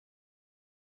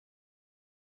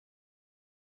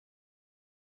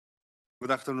Good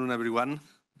afternoon, everyone.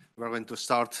 We're going to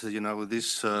start,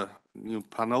 this new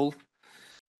panel.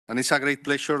 And it's a great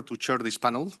pleasure to chair this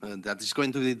panel that is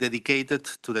going to be dedicated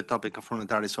to the topic of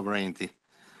monetary sovereignty.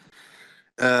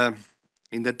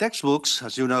 In the textbooks,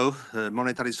 as you know,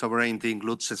 monetary sovereignty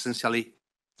includes essentially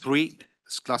three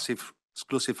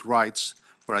exclusive rights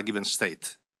for a given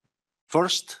state.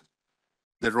 First,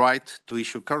 the right to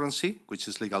issue currency, which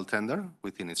is legal tender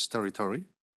within its territory.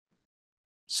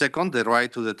 Second, the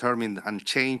right to determine and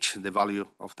change the value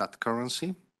of that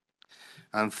currency.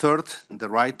 And third, the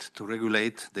right to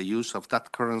regulate the use of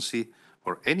that currency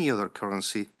or any other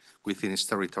currency within its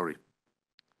territory.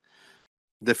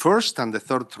 The first and the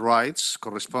third rights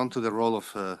correspond to the role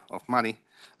of money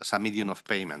as a medium of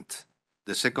payment.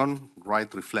 The second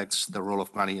right reflects the role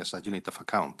of money as a unit of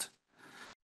account.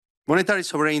 Monetary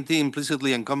sovereignty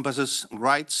implicitly encompasses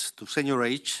rights to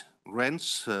seigniorage,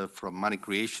 rents from money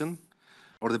creation,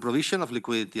 or the provision of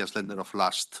liquidity as lender of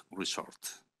last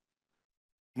resort.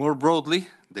 More broadly,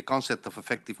 the concept of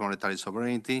effective monetary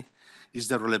sovereignty is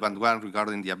the relevant one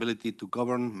regarding the ability to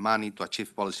govern money to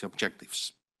achieve policy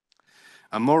objectives.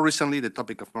 And more recently, the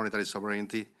topic of monetary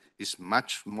sovereignty is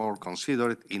much more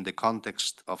considered in the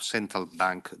context of central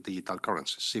bank digital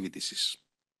currencies, CBDCs.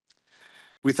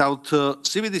 Without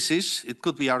CBDCs, it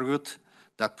could be argued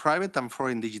that private and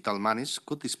foreign digital monies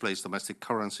could displace domestic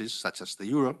currencies such as the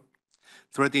euro,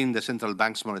 threatening the central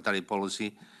bank's monetary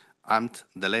policy and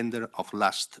the lender of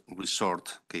last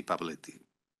resort capability.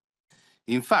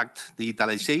 In fact,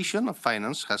 digitalization of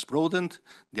finance has broadened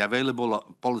the available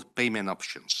payment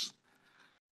options.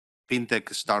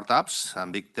 Fintech startups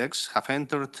and big techs have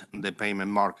entered the payment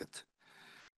market.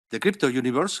 The crypto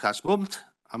universe has boomed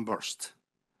and burst.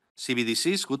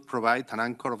 CBDCs would provide an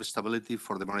anchor of stability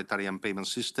for the monetary and payment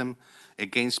system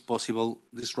against possible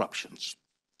disruptions.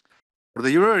 For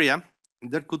the euro area,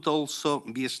 there could also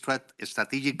be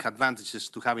strategic advantages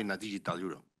to having a digital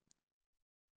euro.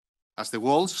 As the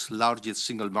world's largest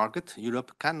single market,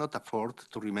 Europe cannot afford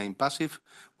to remain passive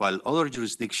while other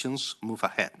jurisdictions move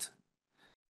ahead.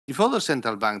 If other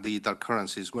central bank digital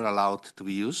currencies were allowed to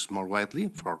be used more widely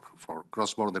for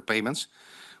cross-border payments,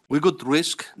 we could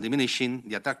risk diminishing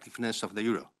the attractiveness of the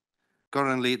euro,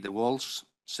 currently the world's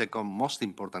second most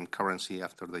important currency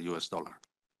after the US dollar.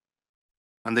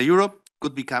 And the euro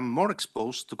could become more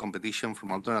exposed to competition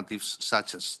from alternatives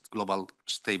such as global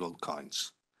stable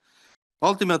coins.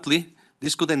 Ultimately,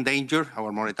 this could endanger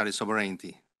our monetary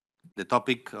sovereignty, the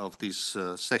topic of this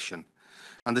session,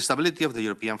 and the stability of the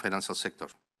European financial sector.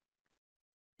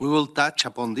 We will touch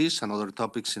upon this and other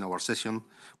topics in our session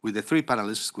with the three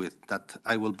panelists that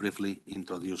I will briefly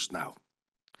introduce now.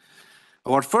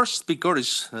 Our first speaker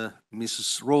is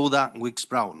Mrs. Rhoda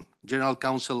Weeks-Brown, General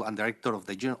Counsel and Director of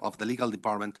the Legal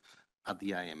Department at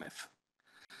the IMF.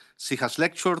 She has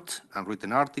lectured and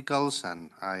written articles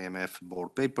and IMF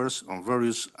board papers on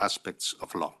various aspects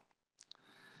of law.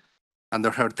 Under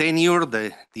her tenure,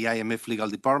 the IMF Legal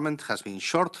Department has been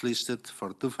shortlisted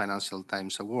for 2 Financial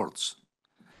Times Awards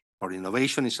for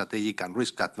innovation in strategic and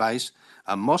risk advice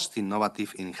and most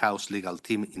innovative in-house legal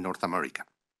team in North America.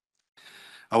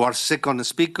 Our second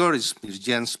speaker is Ms.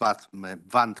 Jens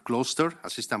van Klooster,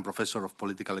 Assistant Professor of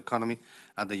Political Economy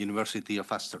at the University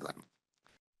of Amsterdam.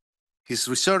 His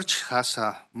research has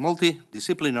a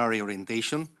multidisciplinary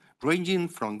orientation ranging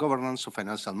from governance of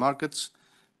financial markets,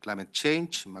 climate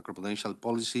change, macroprudential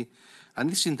policy, and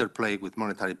its interplay with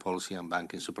monetary policy and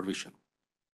banking supervision.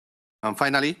 And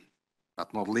finally,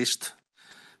 but not least,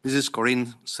 Mrs.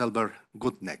 Corinne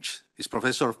Selber-Gutnecht is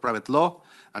Professor of Private Law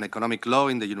and Economic Law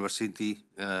in the University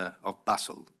of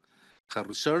Basel. Her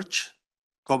research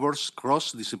covers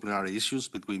cross-disciplinary issues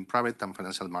between private and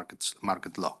financial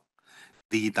market law,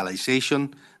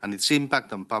 digitalization and its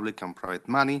impact on public and private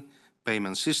money,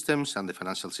 payment systems, and the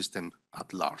financial system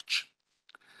at large.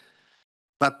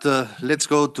 But let's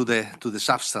go to the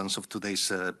substance of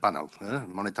today's panel,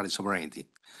 monetary sovereignty.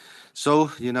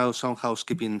 So, some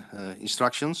housekeeping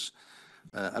instructions.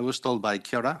 I was told by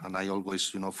Chiara, and I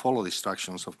always, follow the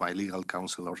instructions of my legal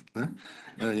counselor,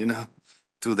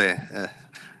 to the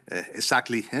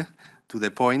exactly to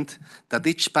the point that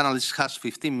each panelist has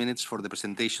 15 minutes for the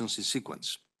presentations in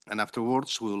sequence. And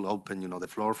afterwards, we will open, the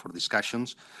floor for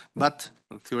discussions. But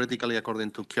theoretically,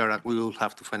 according to Chiara, we will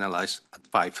have to finalize at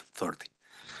 5:30.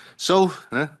 So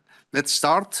let's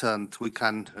start, and we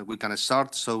can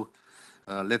start. So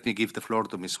let me give the floor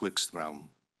to Ms. Weeks-Brown.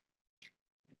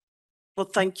 Well,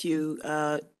 thank you.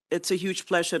 It's a huge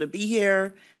pleasure to be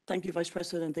here. Thank you, Vice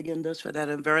President Guindos, for that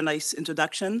very nice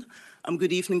introduction.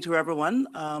 Good evening to everyone.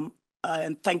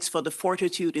 and thanks for the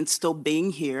fortitude in still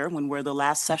being here when we're the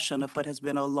last session of what has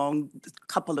been a long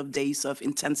couple of days of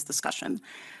intense discussion.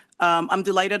 I'm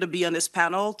delighted to be on this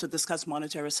panel to discuss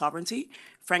monetary sovereignty.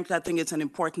 Frankly, I think it's an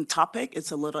important topic.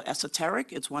 It's a little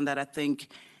esoteric. It's one that I think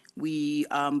we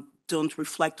don't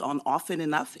reflect on often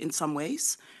enough in some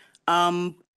ways.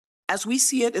 As we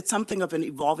see it, it's something of an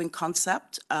evolving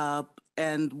concept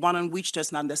and one on which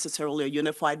there's not necessarily a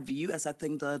unified view, as I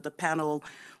think the panel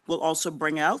will also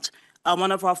bring out.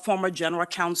 One of our former general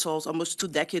counsels almost 2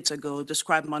 decades ago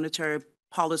described monetary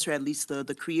policy, or at least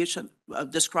the creation,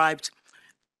 described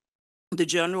the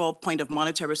general point of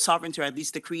monetary sovereignty, or at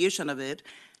least the creation of it,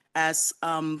 as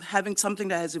having something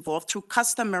that has evolved through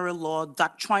customary law,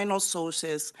 doctrinal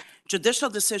sources, judicial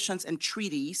decisions, and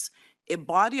treaties. A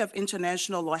body of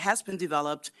international law has been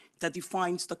developed that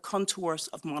defines the contours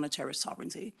of monetary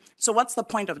sovereignty. So what's the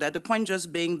point of that? The point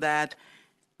just being that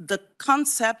the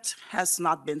concept has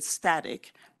not been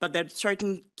static, but there are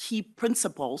certain key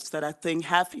principles that I think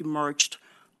have emerged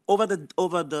over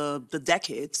the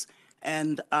decades,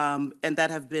 and that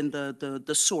have been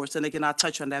the source. And again, I'll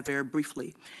touch on that very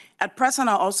briefly. At present,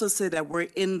 I'll also say that we're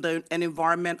in an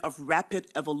environment of rapid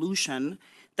evolution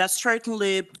that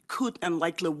certainly could and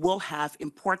likely will have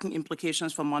important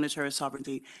implications for monetary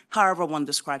sovereignty, however one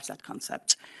describes that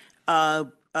concept.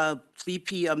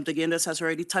 VP de Guindos has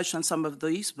already touched on some of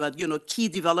these, but key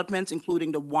developments,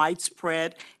 including the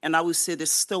widespread, and I would say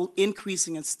this still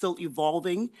increasing and still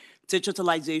evolving,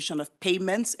 digitalization of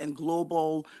payments and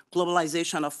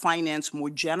globalization of finance more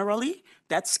generally.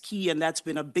 That's key, and that's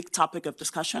been a big topic of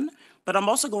discussion. But I'm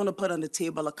also going to put on the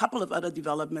table a couple of other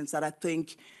developments that I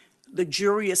think the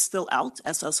jury is still out,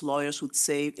 as us lawyers would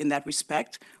say, in that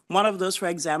respect. One of those, for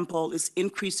example, is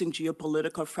increasing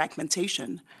geopolitical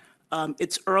fragmentation.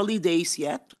 It's early days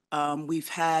yet. We've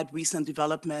had recent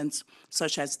developments,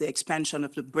 such as the expansion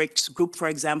of the BRICS group, for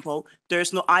example.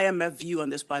 There's no IMF view on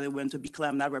this, by the way, and to be clear,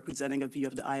 I'm not representing a view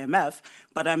of the IMF,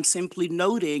 but I'm simply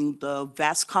noting the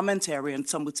vast commentary and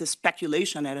some would say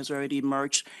speculation that has already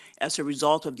emerged as a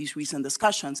result of these recent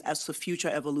discussions as to future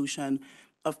evolution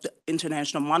of the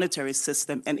international monetary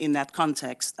system, and in that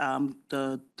context,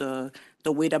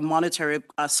 the way that monetary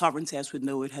sovereignty, as we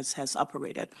know it, has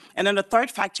operated. And then the third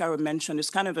factor I would mention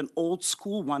is kind of an old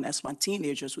school one, as my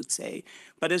teenagers would say,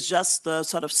 but it's just the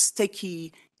sort of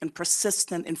sticky and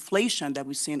persistent inflation that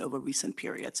we've seen over recent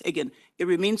periods. Again, it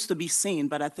remains to be seen,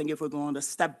 but I think if we're going to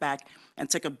step back and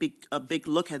take a big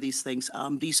look at these things,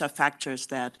 these are factors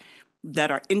that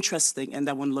are interesting, and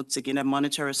that one looks again at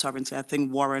monetary sovereignty, I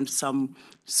think warrant some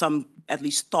at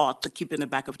least thought to keep in the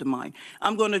back of the mind.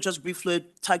 I'm going to just briefly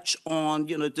touch on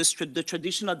the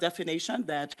traditional definition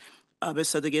that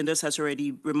Mr. de Guindos has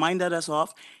already reminded us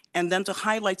of, and then to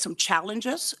highlight some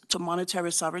challenges to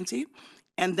monetary sovereignty,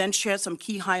 and then share some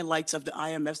key highlights of the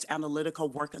IMF's analytical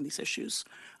work on these issues.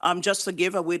 Just to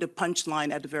give away the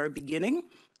punchline at the very beginning,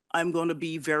 I'm going to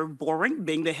be very boring,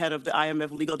 being the head of the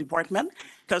IMF legal department,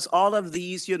 because all of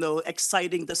these,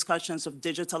 exciting discussions of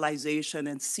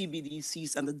digitalization and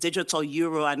CBDCs and the digital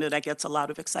euro, I know that gets a lot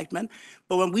of excitement.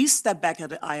 But when we step back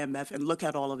at the IMF and look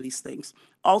at all of these things,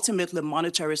 ultimately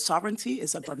monetary sovereignty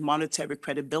is about monetary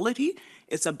credibility.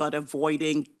 It's about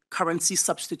avoiding currency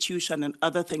substitution and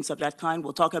other things of that kind.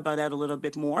 We'll talk about that a little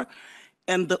bit more.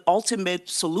 And the ultimate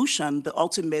solution, the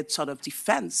ultimate sort of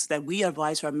defense that we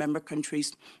advise our member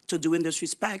countries to do in this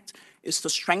respect is to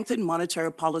strengthen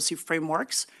monetary policy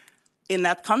frameworks. In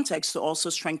that context, to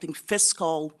also strengthen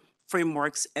fiscal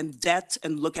frameworks and debt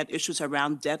and look at issues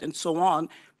around debt and so on,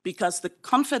 because the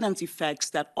confidence effects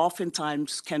that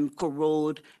oftentimes can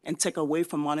corrode and take away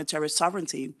from monetary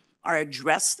sovereignty are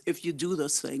addressed if you do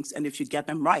those things and if you get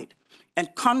them right.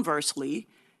 And conversely,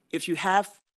 if you have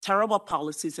terrible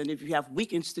policies, and if you have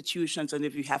weak institutions, and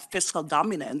if you have fiscal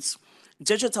dominance,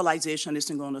 digitalization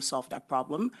isn't going to solve that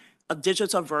problem. A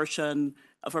digital version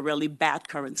of a really bad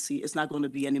currency is not going to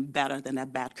be any better than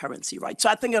that bad currency, right? So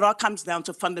I think it all comes down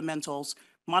to fundamentals: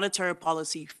 monetary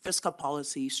policy, fiscal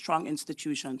policy, strong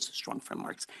institutions, strong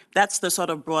frameworks. That's the sort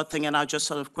of broad thing, and I'll just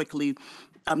sort of quickly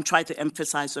try to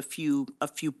emphasize a few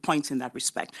points in that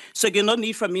respect. So again, no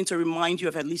need for me to remind you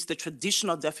of at least the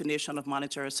traditional definition of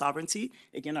monetary sovereignty.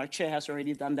 Again, our chair has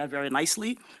already done that very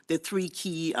nicely. The three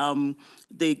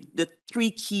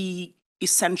key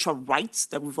essential rights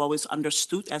that we've always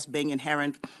understood as being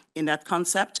inherent in that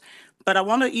concept. But I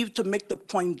want to make the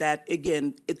point that,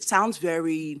 again, it sounds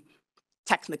very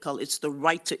technical. It's the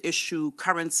right to issue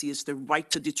currency, it's the right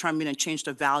to determine and change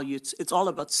the value. It's all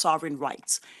about sovereign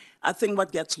rights. I think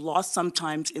what gets lost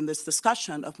sometimes in this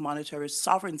discussion of monetary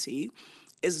sovereignty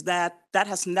is that that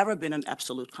has never been an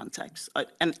absolute context,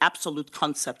 an absolute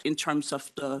concept in terms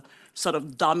of the sort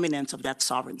of dominance of that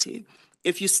sovereignty.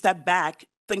 If you step back,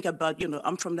 think about,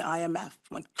 I'm from the IMF.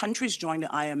 When countries join the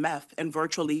IMF, and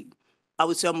virtually, I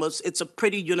would say almost, it's a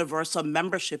pretty universal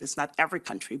membership. It's not every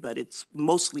country, but it's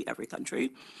mostly every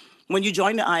country. When you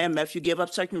join the IMF, you give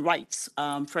up certain rights.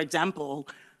 For example,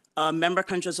 member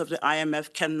countries of the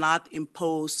IMF cannot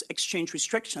impose exchange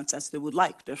restrictions as they would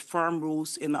like. There are firm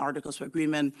rules in the Articles of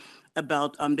Agreement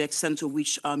about the extent to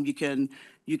which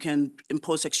you can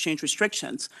impose exchange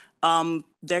restrictions.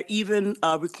 There are even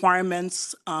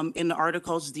requirements in the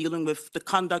articles dealing with the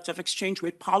conduct of exchange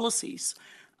rate policies.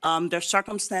 There are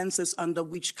circumstances under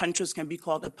which countries can be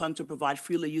called upon to provide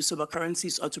freely usable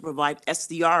currencies or to provide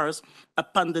SDRs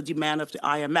upon the demand of the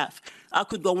IMF. I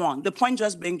could go on. The point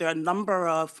just being there are a number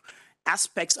of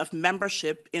aspects of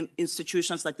membership in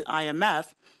institutions like the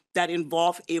IMF that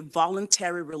involve a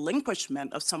voluntary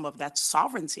relinquishment of some of that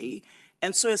sovereignty.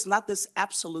 And so it's not this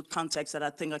absolute context that I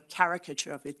think a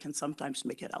caricature of it can sometimes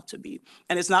make it out to be.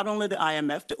 And it's not only the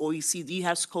IMF, the OECD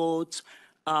has codes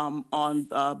on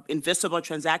invisible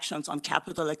transactions on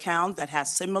capital account that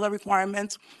has similar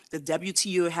requirements. The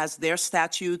WTO has their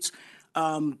statutes,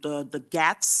 the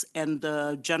GATS and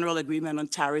the General Agreement on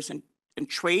Tariffs and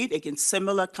Trade, again,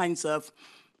 similar kinds of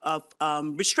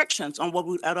restrictions on what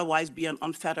would otherwise be an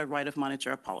unfettered right of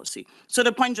monetary policy. So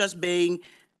the point just being,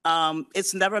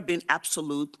 it's never been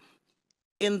absolute.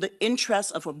 In the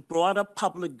interest of a broader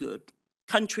public good,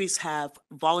 countries have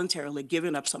voluntarily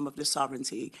given up some of their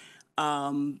sovereignty.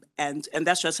 And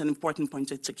that's just an important point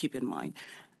to keep in mind.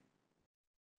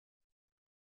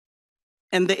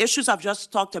 And the issues I've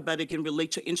just talked about, it can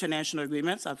relate to international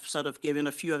agreements. I've sort of given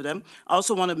a few of them. I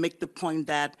also want to make the point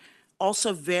that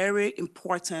also very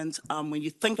important when you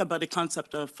think about the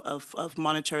concept of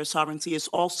monetary sovereignty is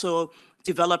also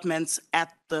developments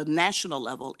at the national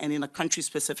level and in a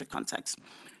country-specific context.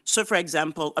 So, for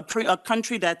example, a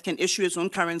country that can issue its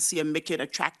own currency and make it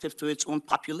attractive to its own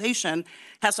population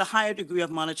has a higher degree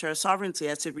of monetary sovereignty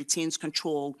as it retains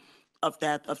control of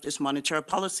this monetary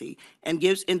policy, and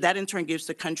that in turn gives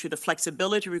the country the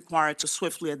flexibility required to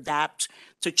swiftly adapt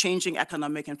to changing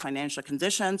economic and financial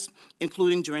conditions,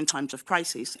 including during times of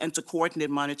crisis, and to coordinate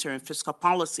monetary and fiscal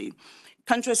policy.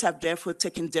 Countries have therefore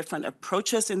taken different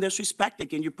approaches in this respect.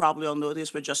 Again, you probably all know this,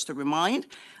 but just to remind,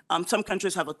 some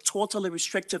countries have a totally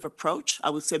restrictive approach. I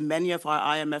would say many of our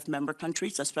IMF member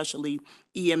countries, especially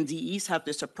EMDEs, have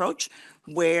this approach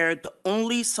where the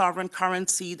only sovereign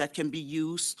currency that can be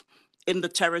used in the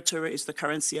territory is the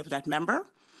currency of that member.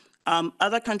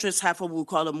 Other countries have what we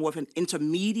call a more of an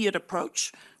intermediate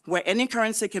approach, where any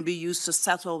currency can be used to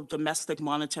settle domestic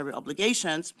monetary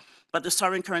obligations, but the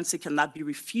sovereign currency cannot be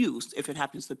refused if it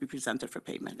happens to be presented for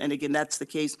payment. And again, that's the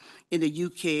case in the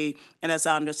UK, and as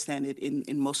I understand it,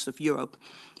 in most of Europe.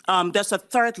 There's a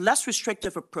third, less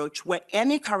restrictive approach where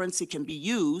any currency can be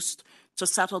used to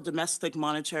settle domestic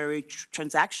monetary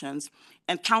transactions,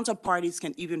 and counterparties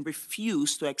can even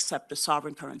refuse to accept the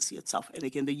sovereign currency itself. And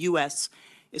again, the US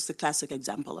is the classic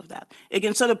example of that.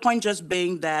 Again, so the point just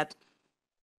being that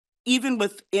even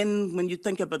within, when you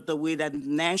think about the way that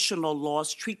national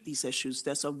laws treat these issues,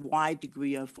 there's a wide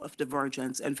degree of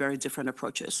divergence and very different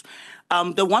approaches.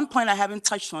 The one point I haven't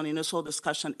touched on in this whole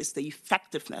discussion is the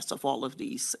effectiveness of all of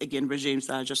these, again, regimes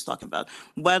that I just talked about.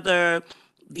 Whether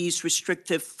these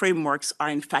restrictive frameworks are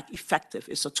in fact effective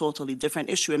is a totally different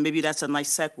issue. And maybe that's a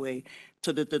nice segue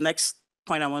to the next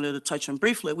point I wanted to touch on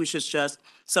briefly, which is just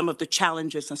some of the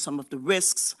challenges and some of the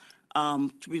risks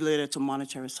related to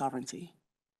monetary sovereignty.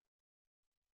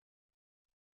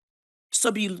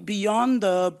 So beyond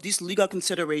these legal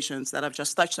considerations that I've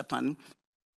just touched upon,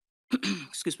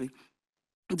 excuse me,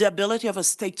 the ability of a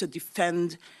state to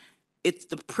defend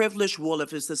the privileged role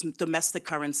of its domestic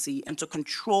currency and to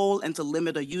control and to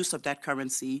limit the use of that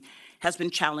currency has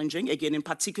been challenging, again, in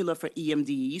particular for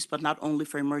EMDEs, but not only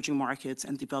for emerging markets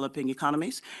and developing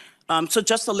economies. So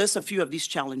just to list a few of these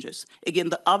challenges. Again,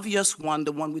 the obvious one,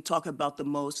 the one we talk about the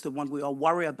most, the one we all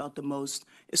worry about the most,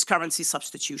 is currency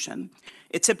substitution.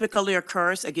 It typically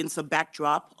occurs against the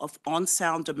backdrop of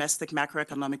unsound domestic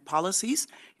macroeconomic policies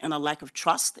and a lack of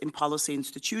trust in policy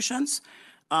institutions.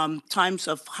 Times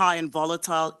of high and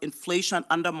volatile inflation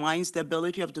undermines the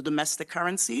ability of the domestic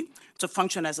currency to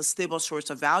function as a stable source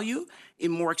of value.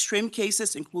 In more extreme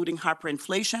cases, including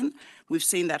hyperinflation, we've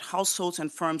seen that households and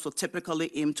firms will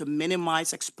typically aim to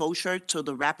minimize exposure to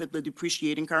the rapidly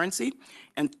depreciating currency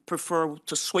and prefer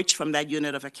to switch from that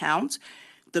unit of account.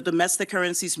 The domestic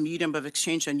currency's medium of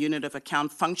exchange and unit of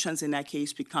account functions in that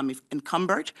case become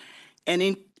encumbered.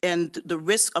 And the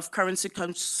risk of currency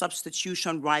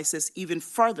substitution rises even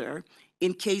further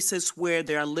in cases where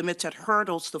there are limited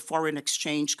hurdles to foreign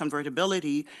exchange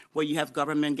convertibility, where you have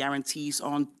government guarantees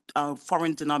on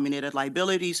foreign denominated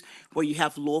liabilities, where you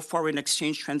have low foreign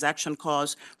exchange transaction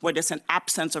costs, where there's an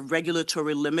absence of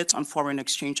regulatory limits on foreign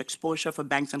exchange exposure for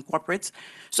banks and corporates.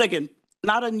 So again,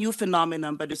 not a new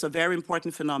phenomenon, but it's a very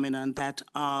important phenomenon that,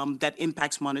 that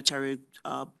impacts monetary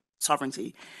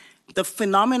sovereignty. The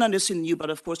phenomenon isn't new, but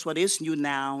of course, what is new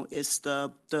now is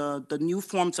the new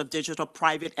forms of digital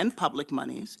private and public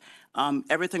monies,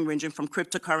 everything ranging from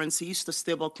cryptocurrencies to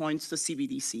stablecoins to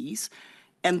CBDCs,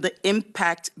 and the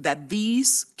impact that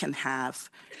these can have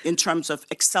in terms of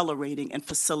accelerating and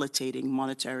facilitating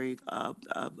monetary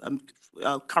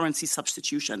currency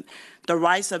substitution. The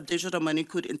rise of digital money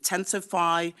could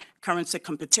intensify currency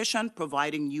competition,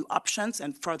 providing new options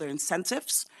and further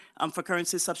incentives for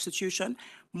currency substitution.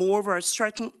 Moreover,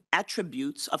 certain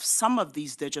attributes of some of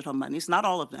these digital monies, not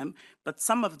all of them, but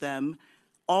some of them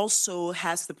also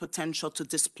has the potential to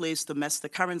displace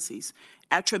domestic currencies.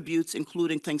 Attributes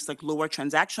including things like lower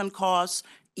transaction costs,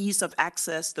 ease of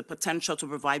access, the potential to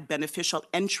provide beneficial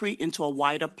entry into a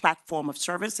wider platform of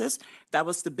services. That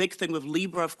was the big thing with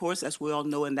Libra, of course, as we all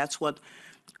know, and that's what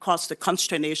caused the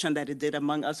consternation that it did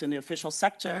among us in the official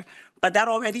sector. But that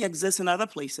already exists in other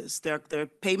places. There are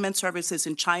payment services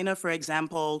in China, for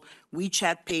example,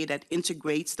 WeChat Pay, that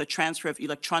integrates the transfer of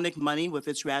electronic money with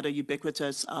its rather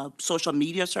ubiquitous social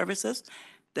media services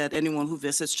that anyone who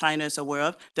visits China is aware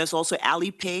of. There's also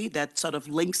Alipay that sort of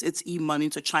links its e-money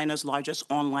to China's largest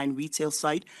online retail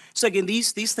site. So again,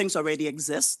 these things already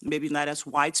exist, maybe not as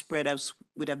widespread as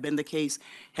would have been the case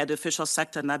had the official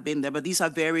sector not been there, but these are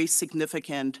very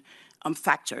significant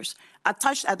factors. I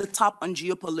touched at the top on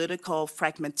geopolitical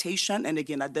fragmentation, and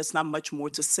again, there's not much more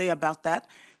to say about that,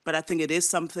 but I think it is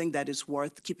something that is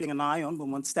worth keeping an eye on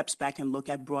when one steps back and look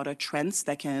at broader trends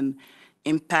that can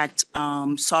impact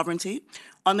sovereignty.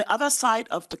 On the other side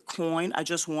of the coin, I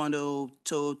just want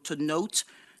to note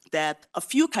that a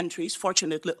few countries,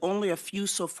 fortunately only a few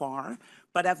so far,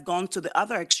 but have gone to the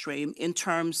other extreme in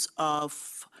terms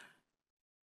of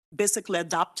basically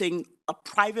adopting a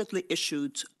privately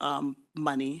issued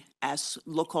money as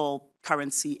local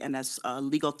currency and as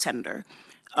legal tender,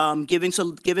 giving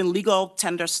legal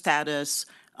tender status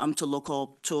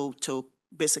to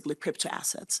basically crypto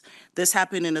assets. This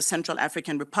happened in the Central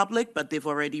African Republic, but they've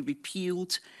already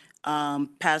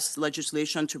passed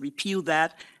legislation to repeal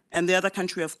that. And the other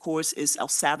country, of course, is El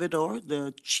Salvador,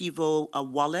 the Chivo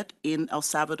wallet in El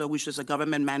Salvador, which is a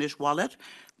government-managed wallet,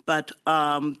 but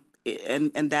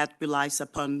and that relies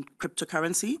upon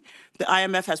cryptocurrency. The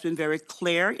IMF has been very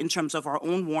clear in terms of our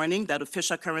own warning that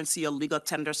official currency or legal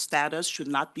tender status should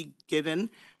not be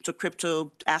given to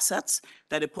crypto assets,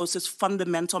 that it poses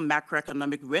fundamental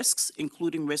macroeconomic risks,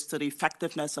 including risks to the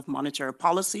effectiveness of monetary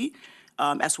policy,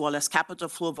 as well as capital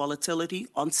flow volatility,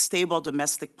 unstable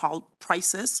domestic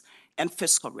prices, and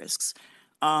fiscal risks.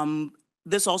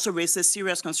 This also raises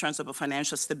serious concerns about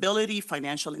financial stability,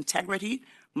 financial integrity.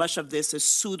 Much of this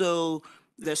is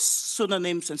there's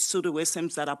pseudonyms and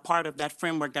pseudoisms that are part of that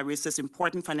framework that raises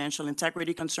important financial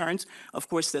integrity concerns. Of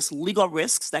course, there's legal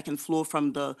risks that can flow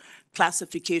from the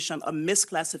classification, a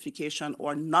misclassification,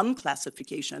 or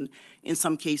non-classification in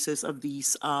some cases of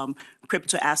these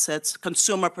crypto assets,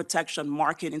 consumer protection,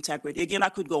 market integrity. Again, I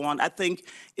could go on. I think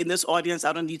in this audience,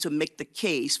 I don't need to make the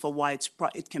case for why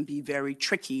it can be very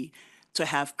tricky to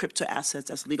have crypto assets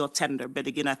as legal tender. But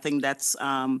again, I think that's,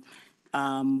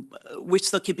 we're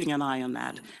still keeping an eye on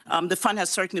that. The fund has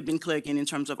certainly been clear again in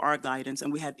terms of our guidance,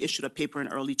 and we had issued a paper in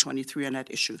early 23 on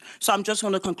that issue. So I'm just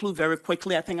going to conclude very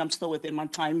quickly. I think I'm still within my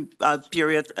time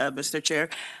period, Mr. Chair.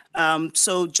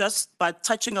 So just by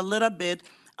touching a little bit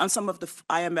on some of the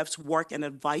IMF's work and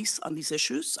advice on these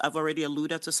issues, I've already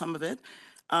alluded to some of it.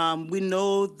 We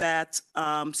know that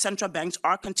central banks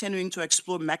are continuing to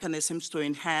explore mechanisms to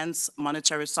enhance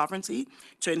monetary sovereignty,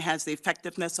 to enhance the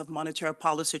effectiveness of monetary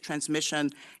policy transmission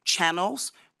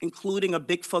channels, including a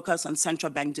big focus on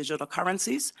central bank digital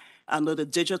currencies. I know the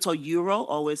digital euro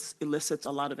always elicits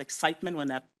a lot of excitement when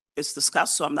that is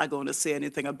discussed, so I'm not going to say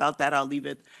anything about that. I'll leave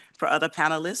it for other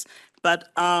panelists. But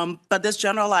this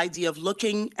general idea of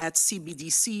looking at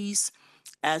CBDCs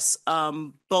as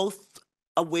both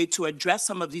a way to address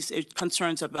some of these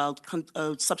concerns about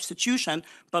substitution,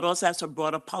 but also as a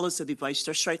broader policy device.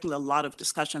 There's certainly a lot of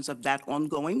discussions of that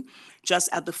ongoing. Just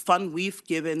at the fund, we've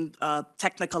given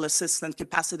technical assistance,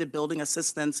 capacity building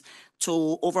assistance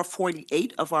to over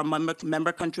 48 of our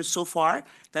member countries so far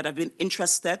that have been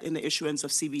interested in the issuance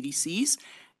of CBDCs.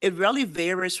 It really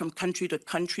varies from country to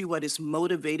country what is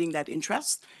motivating that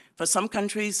interest. For some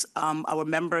countries, our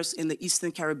members in the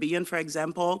Eastern Caribbean, for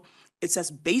example, it's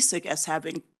as basic as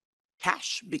having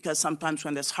cash, because sometimes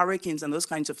when there's hurricanes and those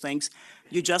kinds of things,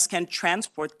 you just can't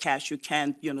transport cash. You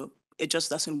can't, it just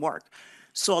doesn't work.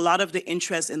 So a lot of the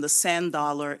interest in the sand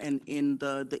dollar and in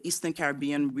the Eastern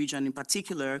Caribbean region in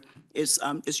particular is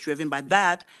driven by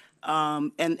that.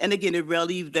 And again, it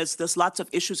really, there's lots of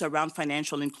issues around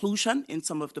financial inclusion in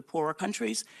some of the poorer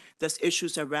countries. There's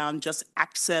issues around just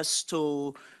access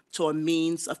to a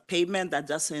means of payment that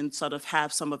doesn't sort of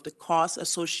have some of the costs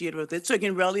associated with it. So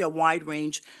again, really a wide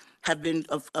range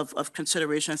of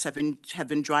considerations have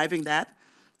been driving that.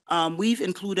 We've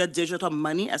included digital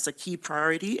money as a key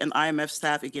priority, and IMF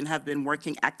staff, again, have been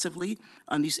working actively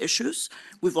on these issues.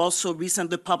 We've also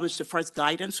recently published the first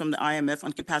guidance from the IMF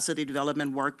on capacity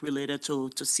development work related to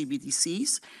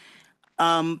CBDCs.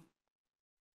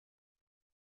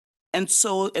 And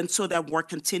so that work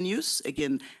continues.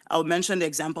 Again, I'll mention the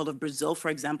example of Brazil, for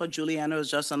example. Juliana was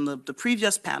just on the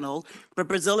previous panel, but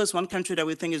Brazil is one country that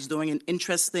we think is doing an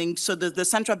interesting, so the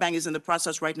central bank is in the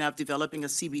process right now of developing a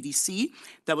CBDC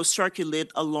that will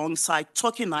circulate alongside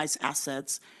tokenized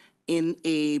assets in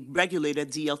a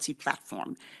regulated DLT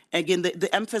platform. Again, the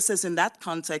emphasis in that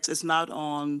context is not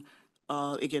on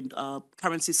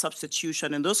currency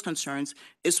substitution and those concerns.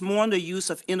 Is more on the use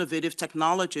of innovative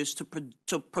technologies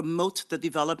to promote the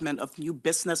development of new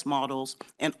business models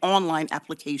and online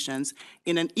applications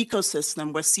in an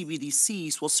ecosystem where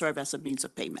CBDCs will serve as a means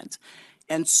of payment.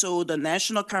 And so the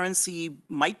national currency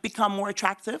might become more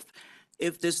attractive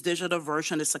if this digital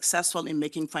version is successful in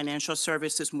making financial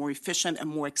services more efficient and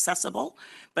more accessible.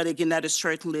 But again, that is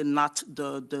certainly not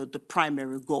the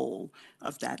primary goal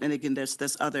of that. And again,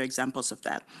 there's other examples of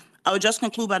that. I would just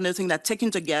conclude by noting that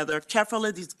taken together,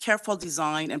 careful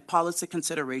design and policy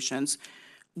considerations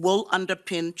will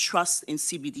underpin trust in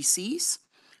CBDCs,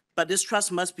 but this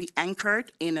trust must be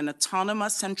anchored in an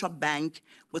autonomous central bank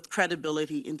with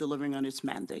credibility in delivering on its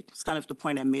mandate. It's kind of the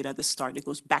point I made at the start. It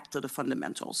goes back to the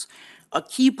fundamentals. A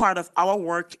key part of our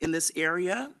work in this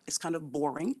area is kind of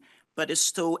boring, but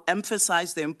is to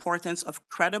emphasize the importance of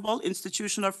credible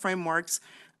institutional frameworks,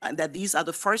 and that these are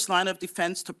the first line of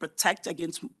defense to protect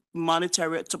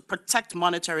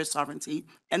monetary sovereignty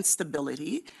and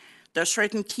stability. There are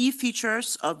certain key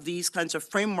features of these kinds of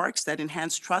frameworks that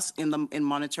enhance trust in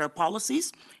monetary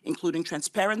policies, including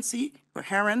transparency,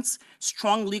 coherence,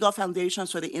 strong legal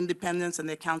foundations for the independence and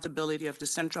the accountability of the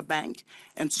central bank,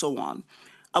 and so on.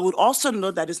 I would also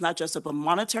note that it's not just about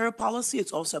monetary policy,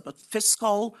 it's also about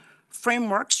fiscal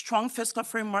frameworks. Strong fiscal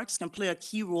frameworks can play a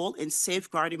key role in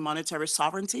safeguarding monetary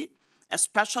sovereignty,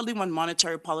 especially when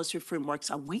monetary policy frameworks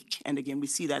are weak. And again, we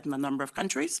see that in a number of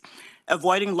countries.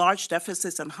 Avoiding large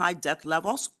deficits and high debt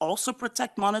levels also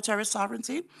protect monetary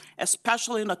sovereignty,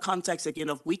 especially in the context, again,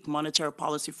 of weak monetary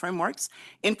policy frameworks.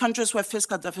 In countries where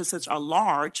fiscal deficits are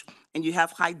large and you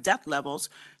have high debt levels,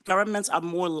 governments are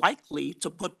more likely to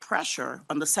put pressure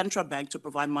on the central bank to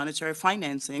provide monetary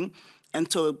financing and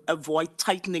to avoid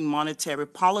tightening monetary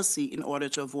policy in order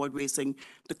to avoid raising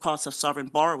the cost of sovereign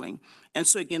borrowing. And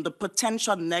so again, the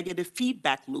potential negative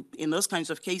feedback loop in those kinds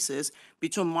of cases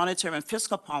between monetary and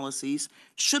fiscal policies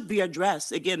should be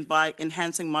addressed, again, by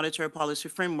enhancing monetary policy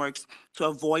frameworks to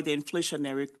avoid the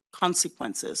inflationary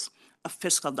consequences of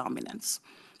fiscal dominance,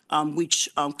 which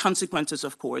consequences,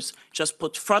 of course, just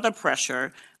put further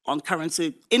pressure on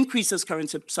currency, increases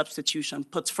currency substitution,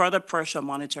 puts further pressure on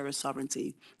monetary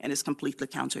sovereignty, and is completely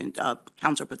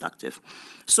counterproductive.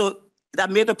 So I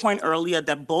made the point earlier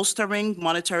that bolstering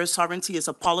monetary sovereignty is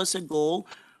a policy goal,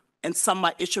 and some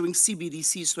are issuing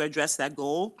CBDCs to address that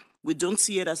goal. We don't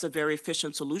see it as a very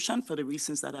efficient solution for the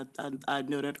reasons that I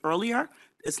noted earlier.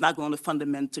 It's not going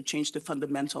to change the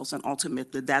fundamentals, and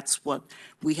ultimately that's what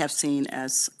we have seen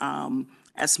as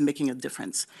making a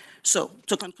difference. So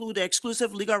to conclude, the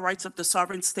exclusive legal rights of the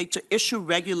sovereign state to issue,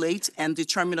 regulate, and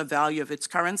determine the value of its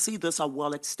currency, those are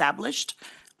well established.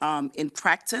 In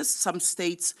practice, some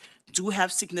states do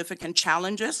have significant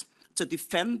challenges to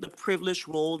defend the privileged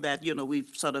role that, we've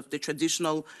sort of the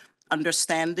traditional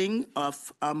understanding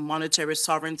of monetary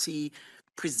sovereignty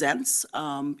presents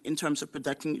in terms of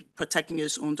protecting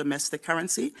its own domestic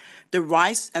currency. The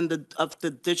rise of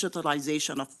the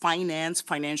digitalization of finance,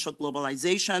 financial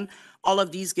globalization, all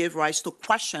of these gave rise to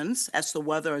questions as to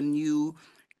whether a new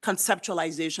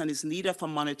conceptualization is needed for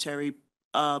monetary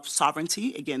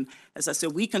sovereignty. Again, as I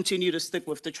said, we continue to stick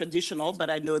with the traditional, but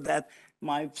I know that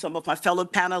some of my fellow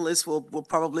panelists will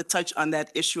probably touch on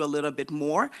that issue a little bit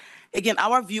more. Again,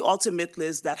 our view ultimately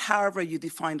is that however you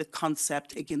define the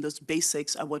concept, again, those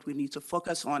basics are what we need to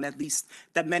focus on, at least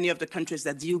that many of the countries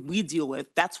that we deal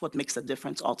with, that's what makes a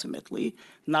difference ultimately,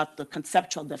 not the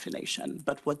conceptual definition,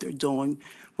 but what they're doing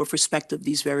with respect to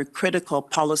these very critical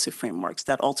policy frameworks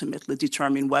that ultimately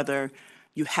determine whether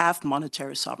you have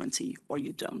monetary sovereignty or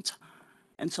you don't.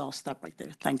 And so I'll stop right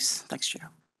there. Thanks, Chair.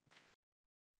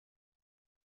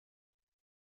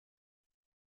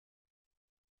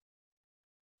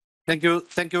 Thank you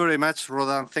very much,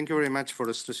 Rhoda. Thank you very much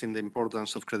for stressing the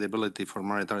importance of credibility for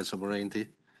monetary sovereignty.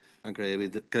 And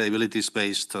credibility is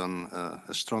based on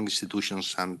strong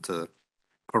institutions and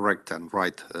correct and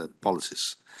right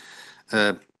policies.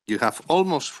 You have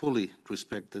almost fully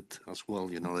respected as well,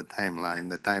 the timeline,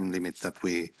 the time limit that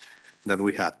we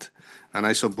had. And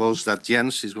I suppose that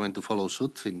Jens is going to follow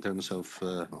suit in terms of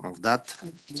that.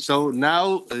 So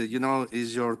now,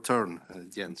 is your turn,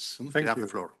 Jens. Thank you have you. the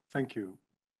floor. Thank you.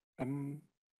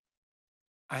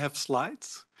 I have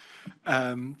slides.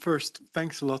 First,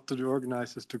 thanks a lot to the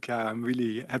organizers, to Kara. I'm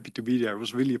really happy to be there. It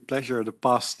was really a pleasure the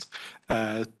past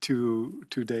 2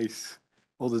 days,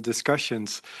 all the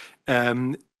discussions.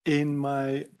 In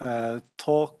my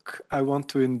talk, I want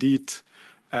to indeed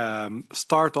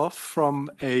start off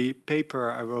from a paper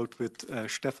I wrote with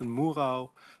Steffen Murau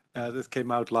that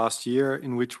came out last year,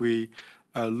 in which we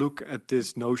look at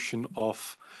this notion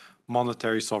of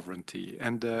monetary sovereignty.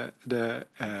 And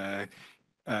the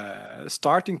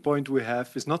starting point we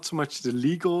have is not so much the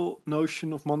legal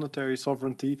notion of monetary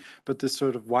sovereignty, but this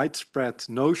sort of widespread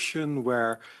notion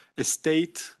where a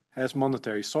state has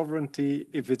monetary sovereignty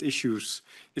if it issues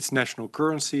its national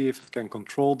currency, if it can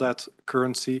control that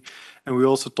currency. And we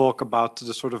also talk about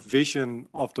the sort of vision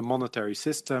of the monetary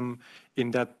system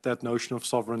in that notion of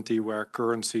sovereignty, where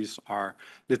currencies are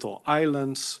little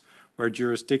islands, where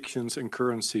jurisdictions and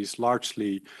currencies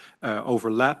largely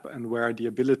overlap, and where the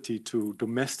ability to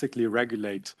domestically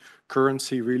regulate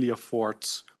currency really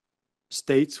affords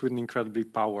states with an incredibly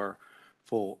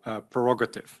powerful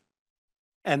prerogative.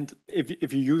 And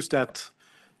if you use that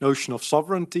notion of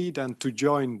sovereignty, then to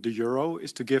join the euro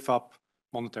is to give up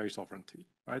monetary sovereignty,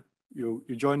 right? You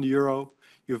join the euro,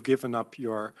 you've given up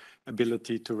your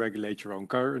ability to regulate your own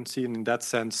currency, and in that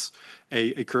sense,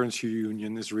 a currency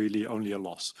union is really only a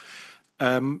loss.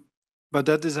 But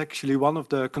that is actually one of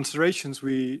the considerations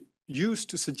we use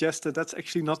to suggest that that's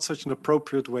actually not such an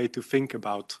appropriate way to think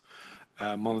about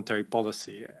monetary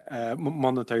policy,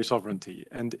 monetary sovereignty.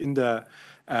 And in the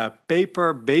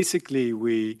paper, basically,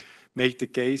 we make the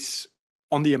case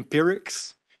on the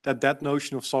empirics that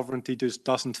notion of sovereignty just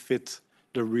doesn't fit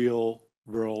the real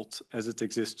world as it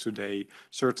exists today,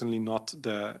 certainly not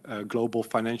the global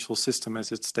financial system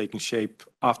as it's taken shape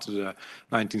after the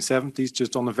 1970s.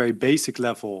 Just on a very basic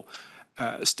level,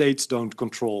 states don't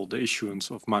control the issuance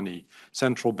of money.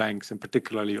 Central banks, and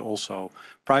particularly also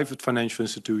private financial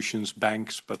institutions,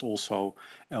 banks, but also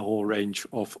a whole range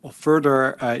of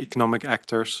further economic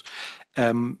actors.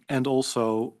 And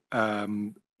also,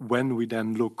 when we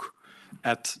then look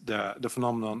at the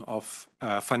phenomenon of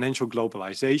financial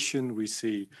globalization, we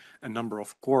see a number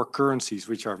of core currencies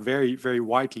which are very, very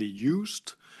widely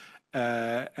used,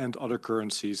 and other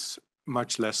currencies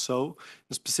much less so.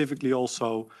 And specifically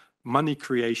also money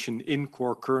creation in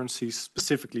core currencies,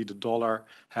 specifically the dollar,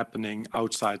 happening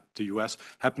outside the US,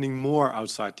 happening more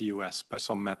outside the US by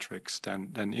some metrics than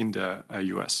in the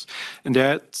US. And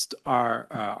that's our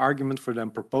argument for them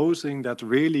proposing that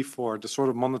really for the sort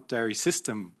of monetary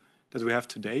system that we have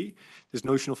today, this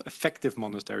notion of effective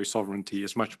monetary sovereignty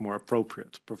is much more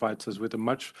appropriate, provides us with a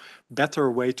much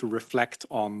better way to reflect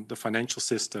on the financial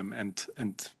system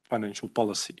and financial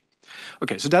policy.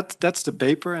 Okay, so that's the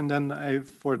paper. And then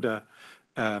for the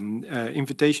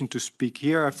invitation to speak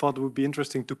here, I thought it would be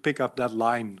interesting to pick up that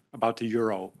line about the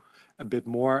euro a bit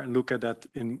more and look at that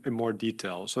in more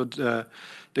detail. So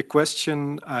the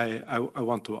question I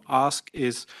want to ask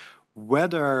is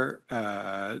whether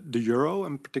the euro,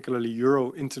 and particularly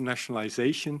euro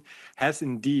internationalization, has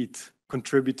indeed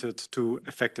contributed to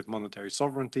effective monetary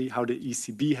sovereignty, how the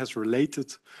ECB has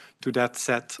related to that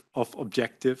set of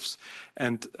objectives,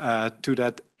 and to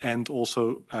that end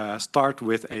also start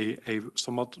with a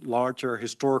somewhat larger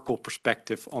historical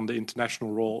perspective on the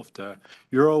international role of the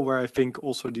euro, where I think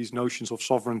also these notions of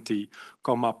sovereignty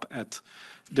come up at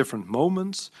different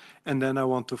moments. And then I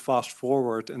want to fast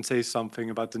forward and say something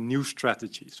about the new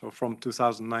strategy. So from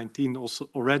 2019, also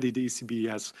already the ECB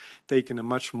has taken a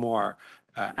much more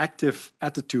active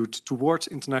attitude towards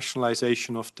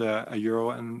internationalization of the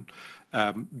euro, and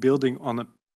building on a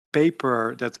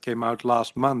paper that came out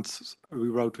last month, we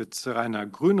wrote with Rainer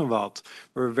Grunewald,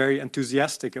 we're very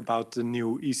enthusiastic about the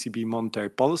new ECB monetary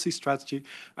policy strategy.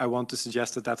 I want to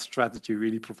suggest that that strategy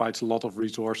really provides a lot of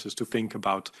resources to think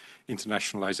about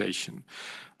internationalization.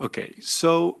 Okay,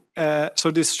 so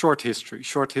this short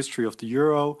history of the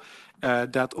euro,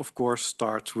 that of course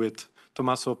starts with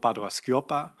Tommaso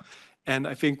Padoa-Schioppa. And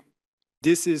I think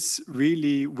this is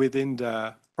really within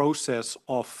the process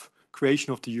of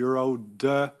creation of the euro,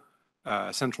 the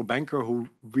central banker who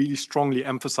really strongly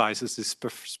emphasizes this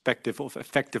perspective of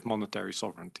effective monetary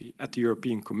sovereignty. At the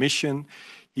European Commission,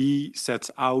 he sets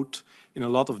out in a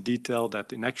lot of detail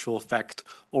that in actual fact,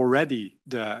 already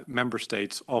the member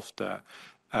states of the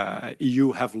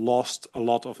EU have lost a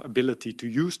lot of ability to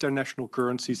use their national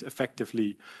currencies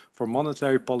effectively for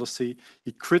monetary policy.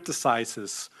 He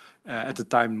criticizes at the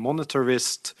time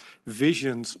monetarist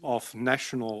visions of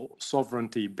national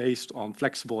sovereignty based on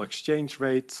flexible exchange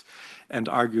rates and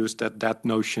argues that that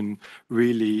notion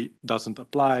really doesn't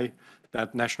apply,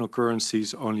 that national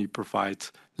currencies only provide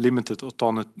limited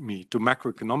autonomy to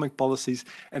macroeconomic policies,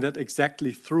 and that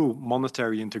exactly through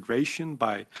monetary integration,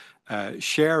 by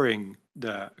sharing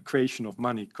the creation of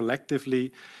money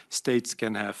collectively, states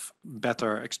can have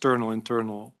better external,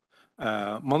 internal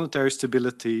monetary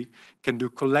stability, can do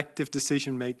collective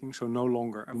decision making, so no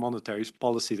longer a monetary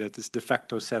policy that is de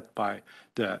facto set by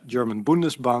the German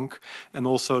Bundesbank, and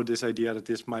also this idea that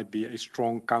this might be a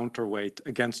strong counterweight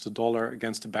against the dollar,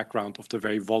 against the background of the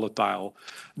very volatile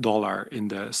dollar in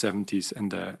the 70s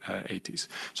and the 80s.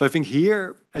 So I think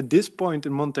here, at this point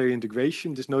in monetary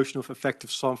integration, this notion of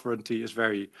effective sovereignty is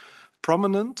very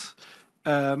prominent.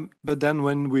 But then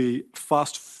when we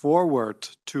fast forward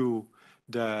to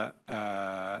the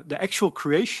actual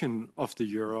creation of the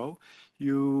euro,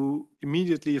 you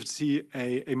immediately see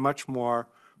a much more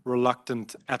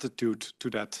reluctant attitude to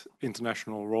that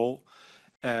international role.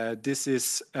 This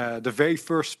is the very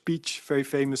first speech, very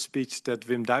famous speech that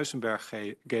Wim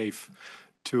Duisenberg gave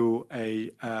to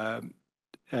a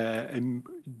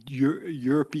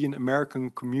European American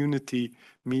community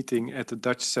meeting at the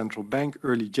Dutch Central Bank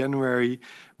early January,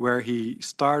 where he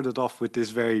started off with this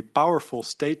very powerful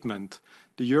statement: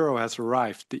 the euro has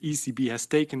arrived, the ECB has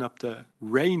taken up the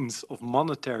reins of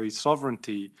monetary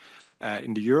sovereignty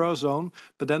in the eurozone,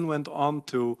 but then went on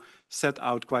to set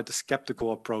out quite a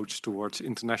skeptical approach towards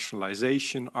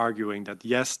internationalization, arguing that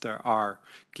yes, there are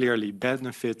clearly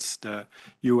benefits, the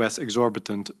US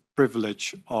exorbitant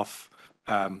privilege of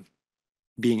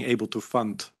being able to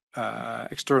fund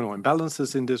external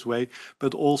imbalances in this way,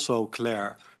 but also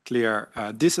clear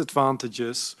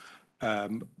disadvantages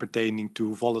pertaining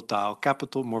to volatile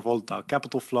capital, more volatile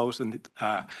capital flows, and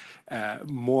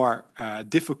more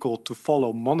difficult to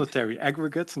follow monetary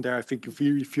aggregates. And there, I think you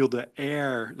really feel the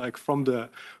air, like from the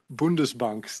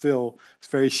Bundesbank, still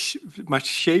very much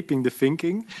shaping the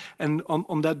thinking. And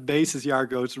on that basis, he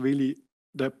argues really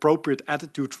the appropriate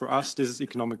attitude for us, this is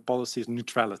economic policy, is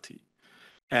neutrality.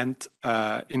 And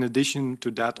in addition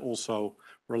to that, also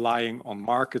relying on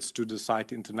markets to decide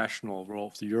the international role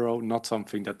of the euro, not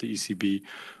something that the ECB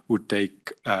would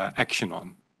take action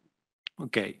on.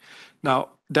 Okay, now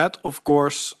that of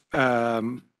course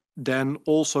then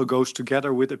also goes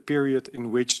together with a period in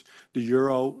which the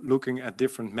euro, looking at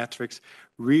different metrics,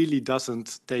 really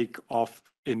doesn't take off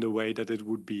in the way that it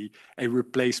would be a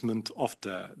replacement of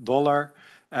the dollar.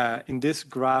 In this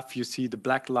graph, you see the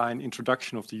black line,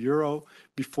 introduction of the euro.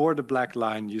 Before the black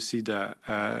line, you see the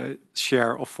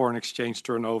share of foreign exchange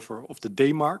turnover of the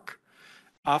D-mark.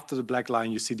 After the black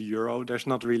line, you see the euro. There's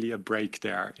not really a break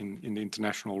there in the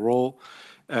international role.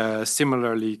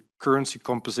 Similarly, currency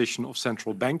composition of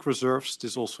central bank reserves.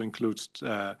 This also includes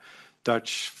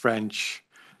Dutch, French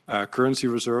currency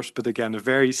reserves, but again, a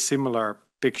very similar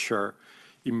picture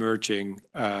emerging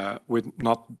with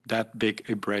not that big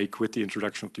a break with the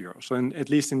introduction of the euro. So at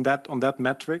least on that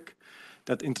metric,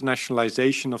 that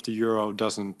internationalization of the euro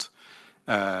doesn't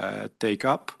take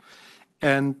up.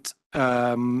 And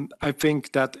I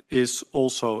think that is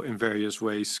also in various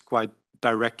ways quite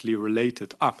directly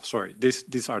related.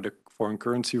 These are the foreign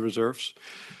currency reserves.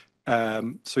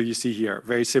 So you see here,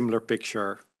 very similar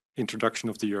picture, introduction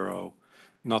of the euro,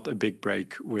 not a big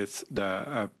break with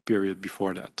the period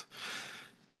before that.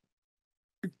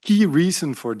 Key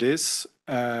reason for this,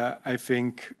 I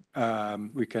think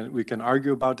we can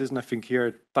argue about this, and I think here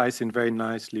it ties in very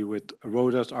nicely with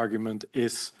Rhoda's argument,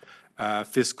 is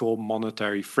fiscal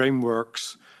monetary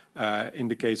frameworks. In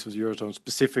the case of the Eurozone,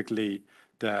 specifically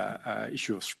the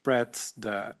issue of spreads,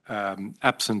 the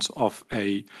absence of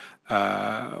a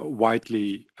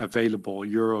widely available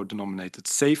euro-denominated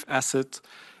safe asset,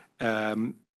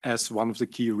 as one of the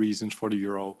key reasons for the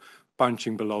euro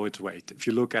punching below its weight. If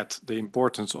you look at the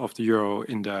importance of the euro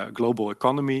in the global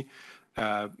economy,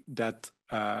 that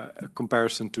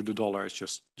comparison to the dollar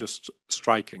is just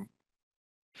striking.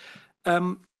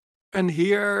 And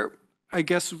here, I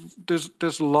guess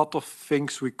there's a lot of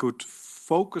things we could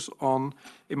focus on.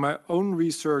 In my own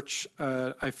research,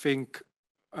 I think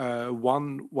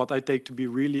what I take to be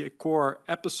really a core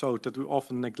episode that we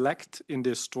often neglect in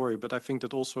this story, but I think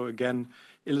that also again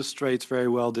illustrates very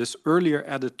well this earlier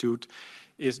attitude,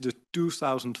 is the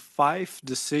 2005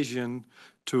 decision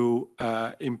to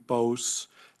impose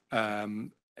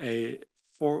a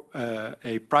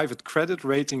private credit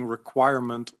rating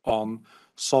requirement on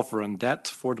sovereign debt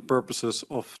for the purposes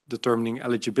of determining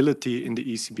eligibility in the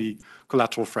ECB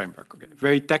collateral framework. Okay.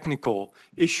 Very technical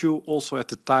issue, also at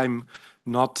the time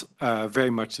not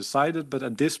very much decided, but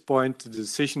at this point the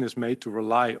decision is made to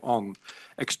rely on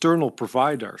external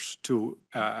providers to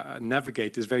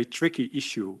navigate this very tricky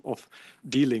issue of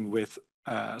dealing with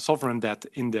sovereign debt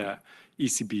in the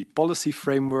ECB policy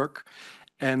framework.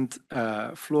 And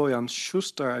Florian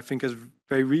Schuster, I think, has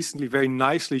very recently very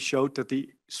nicely showed that the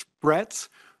spreads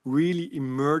really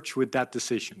emerge with that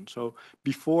decision. So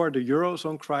before the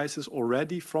Eurozone crisis,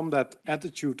 already from that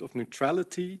attitude of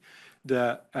neutrality,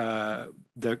 the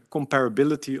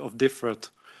comparability of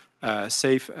different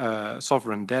safe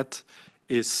sovereign debt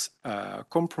is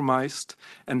compromised.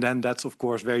 And then that's, of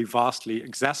course, very vastly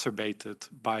exacerbated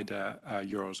by the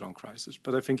Eurozone crisis.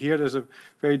 But I think here there's a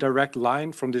very direct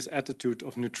line from this attitude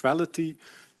of neutrality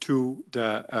to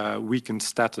the weakened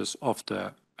status of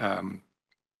the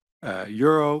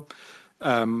euro.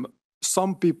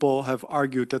 Some people have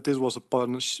argued that this was a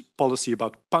policy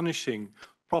about punishing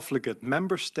profligate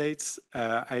member states.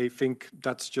 I think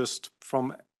that's just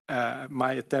from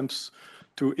my attempts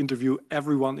to interview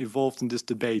everyone involved in this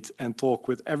debate and talk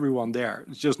with everyone there.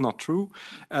 It's just not true.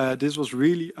 This was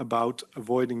really about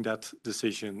avoiding that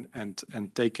decision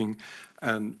and taking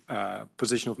a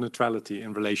position of neutrality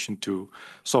in relation to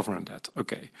sovereign debt.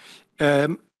 Okay.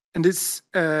 And this,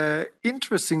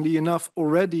 interestingly enough,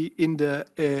 already in the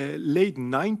late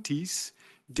 90s,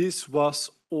 this was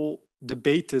all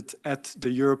debated at the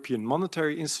European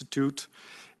Monetary Institute.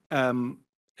 And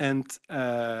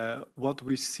what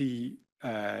we see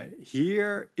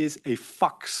here is a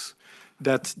fax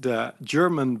that the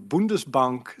German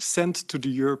Bundesbank sent to the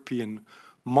European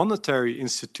Monetary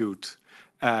Institute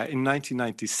in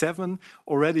 1997,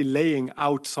 already laying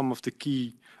out some of the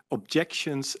key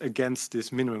objections against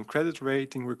this minimum credit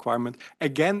rating requirement,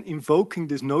 again invoking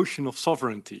this notion of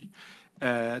sovereignty.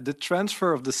 The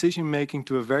transfer of decision-making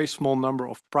to a very small number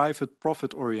of private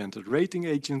profit-oriented rating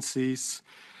agencies,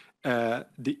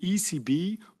 the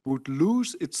ECB would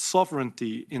lose its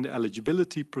sovereignty in the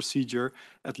eligibility procedure,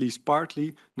 at least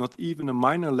partly. Not even a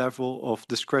minor level of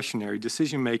discretionary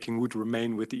decision-making would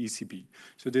remain with the ECB.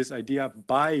 So this idea,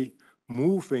 by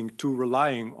moving to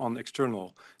relying on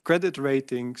external credit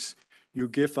ratings, you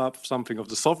give up something of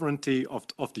the sovereignty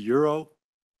of the euro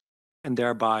and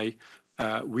thereby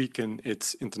weaken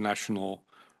its international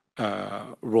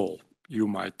role, you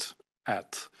might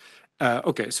add.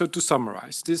 Okay, so to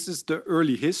summarize, this is the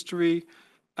early history.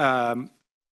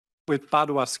 With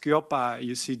Padua-Schioppa,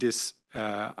 you see this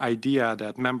idea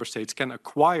that member states can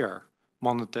acquire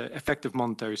effective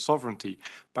monetary sovereignty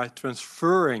by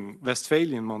transferring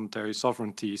Westphalian monetary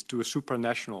sovereignties to a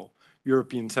supranational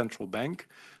European Central Bank.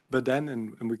 But then,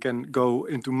 and we can go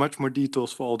into much more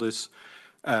details for all this,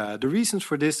 the reasons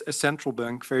for this, a central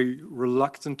bank very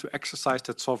reluctant to exercise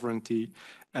that sovereignty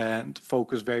and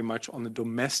focus very much on the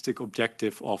domestic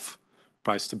objective of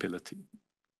price stability.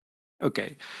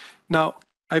 Okay, now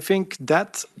I think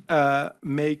that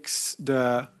makes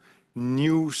the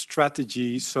new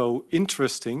strategy so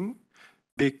interesting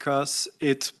because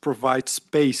it provides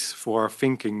space for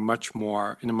thinking much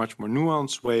more in a much more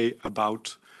nuanced way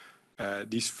about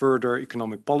these further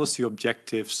economic policy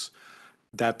objectives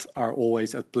that are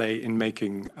always at play in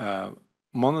making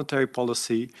monetary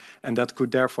policy, and that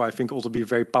could therefore, I think, also be a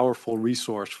very powerful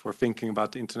resource for thinking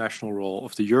about the international role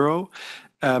of the euro.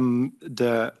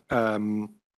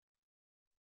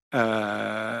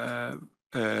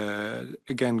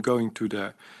 Again, going to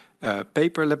the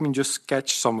paper, let me just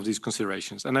sketch some of these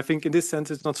considerations. And I think in this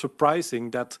sense, it's not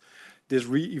surprising that this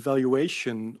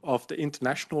re-evaluation of the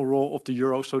international role of the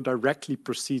euro so directly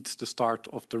precedes the start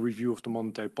of the review of the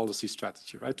monetary policy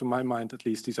strategy, right? To my mind, at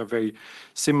least, these are very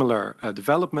similar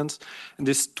developments. And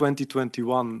this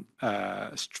 2021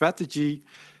 strategy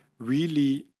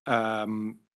really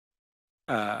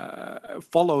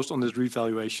follows on this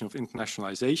revaluation of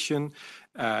internationalization,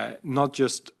 not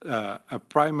just a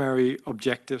primary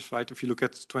objective, right? If you look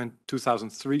at the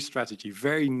 2003 strategy,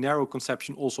 very narrow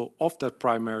conception also of that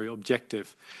primary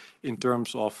objective in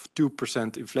terms of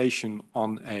 2% inflation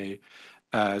on a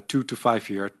 2 to 5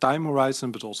 year time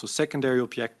horizon, but also secondary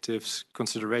objectives,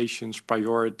 considerations,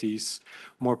 priorities,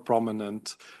 more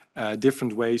prominent,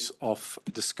 different ways of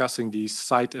discussing these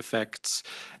side effects.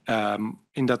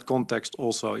 In that context,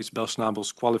 also Isabel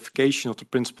Schnabel's qualification of the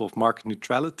principle of market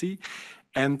neutrality.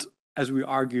 And as we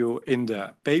argue in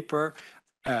the paper,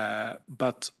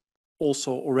 but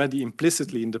also already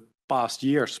implicitly in the past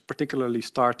years, particularly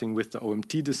starting with the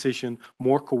OMT decision,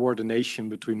 more coordination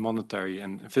between monetary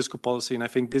and fiscal policy. And I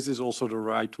think this is also the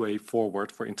right way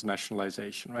forward for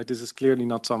internationalization, right? This is clearly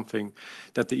not something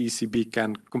that the ECB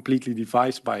can completely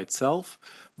devise by itself,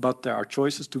 but there are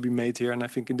choices to be made here. And I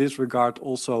think in this regard,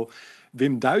 also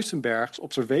Wim Duisenberg's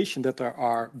observation that there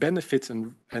are benefits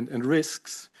and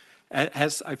risks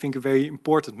has, I think, a very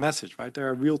important message, right? There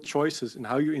are real choices in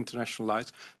how you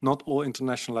internationalize. Not all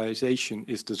internationalization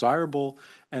is desirable.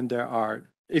 And there are,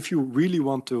 if you really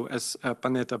want to, as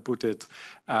Panetta put it,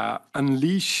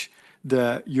 unleash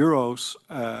the euro's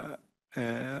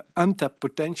untapped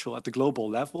potential at the global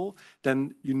level,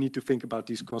 then you need to think about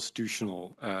these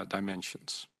constitutional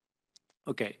dimensions.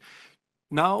 Okay,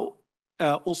 now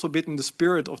also a bit in the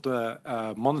spirit of the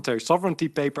monetary sovereignty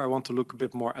paper, I want to look a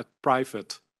bit more at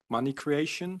private money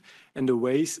creation and the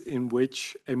ways in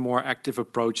which a more active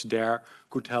approach there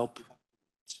could help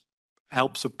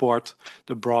support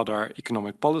the broader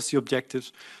economic policy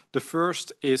objectives. The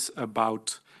first is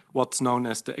about what's known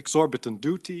as the exorbitant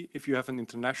duty. If you have an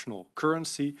international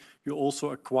currency, you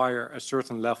also acquire a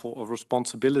certain level of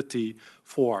responsibility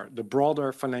for the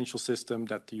broader financial system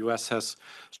that the US has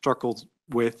struggled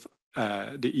with.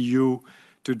 The EU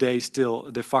today still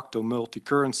de facto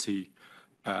multi-currency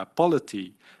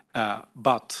polity,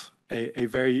 but a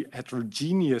very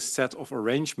heterogeneous set of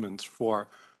arrangements for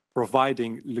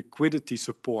providing liquidity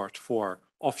support for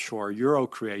offshore euro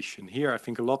creation. Here, I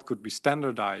think a lot could be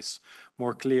standardized,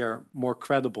 more clear, more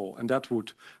credible, and that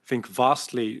would, I think,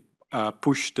 vastly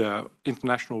push the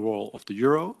international role of the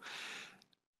euro.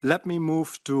 Let me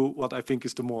move to what I think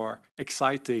is the more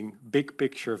exciting big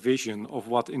picture vision of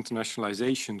what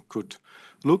internationalization could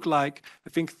look like. I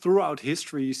think throughout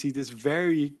history, you see this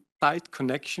very tight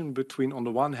connection between, on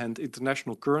the one hand,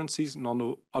 international currencies, and on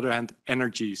the other hand,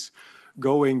 energies,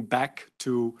 going back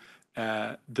to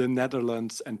the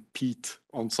Netherlands and peat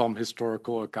on some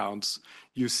historical accounts.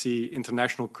 You see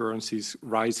international currencies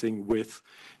rising with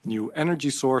new energy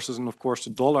sources. And of course,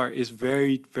 the dollar is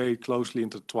very, very closely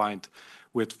intertwined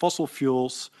with fossil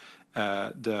fuels.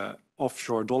 The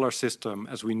offshore dollar system,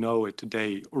 as we know it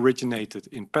today, originated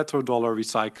in petrodollar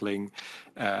recycling.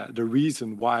 The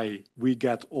reason why we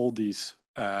get all these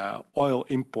oil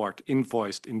import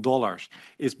invoiced in dollars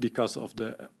is because of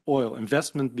the oil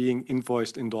investment being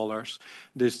invoiced in dollars.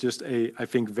 There's just a, I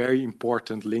think, very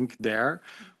important link there,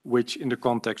 which in the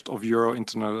context of euro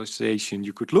internationalization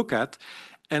you could look at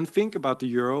and think about the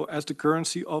euro as the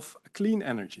currency of clean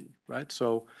energy, right?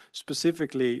 So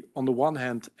specifically, on the one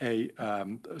hand, a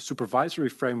supervisory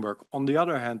framework, on the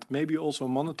other hand, maybe also a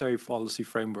monetary policy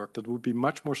framework that would be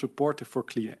much more supportive for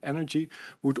clean energy,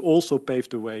 would also pave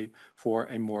the way for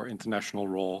a more international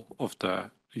role of the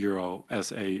euro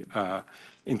as a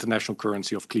international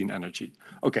currency of clean energy.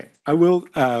 Okay, I will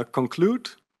conclude.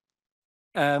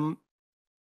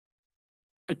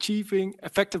 Achieving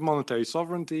effective monetary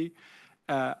sovereignty,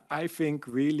 I think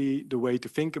really the way to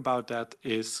think about that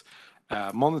is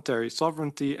monetary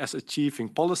sovereignty as achieving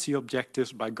policy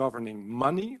objectives by governing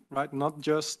money, right? Not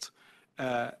just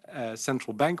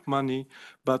central bank money,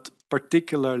 but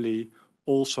particularly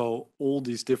also all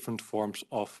these different forms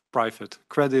of private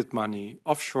credit money,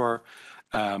 offshore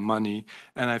money.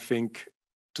 And I think,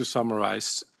 to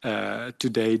summarize,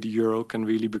 today the euro can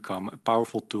really become a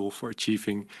powerful tool for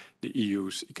achieving the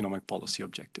EU's economic policy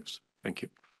objectives. Thank you.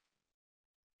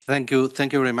 Thank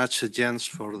you very much, Jens,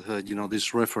 for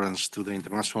this reference to the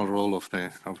international role of the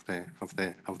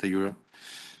euro.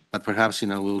 But perhaps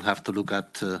we'll have to look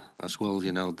at as well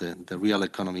the real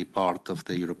economy part of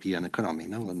the European economy,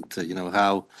 and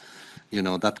how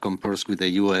that compares with the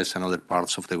US and other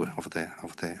parts of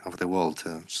the world.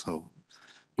 So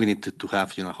we need to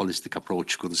have a holistic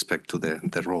approach with respect to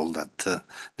the role that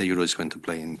the euro is going to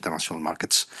play in international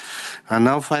markets. And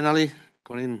now, finally,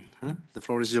 Corinne, the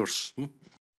floor is yours.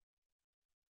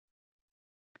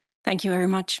 Thank you very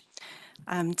much.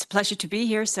 It's a pleasure to be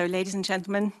here. So, ladies and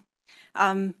gentlemen,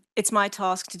 it's my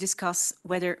task to discuss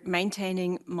whether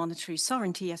maintaining monetary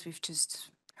sovereignty, as we've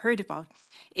just heard about,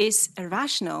 is a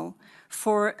rationale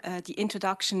for the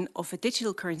introduction of a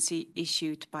digital currency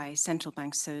issued by central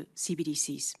banks, so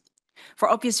CBDCs. For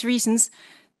obvious reasons,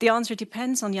 the answer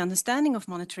depends on the understanding of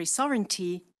monetary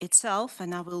sovereignty itself,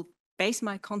 and I will base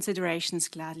my considerations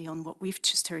gladly on what we've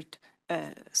just heard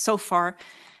so far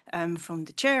from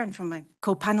the chair and from my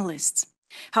co-panelists.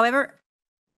 However,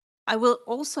 I will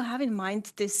also have in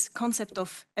mind this concept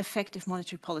of effective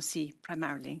monetary policy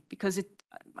primarily, because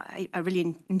I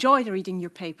really enjoyed reading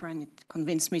your paper and it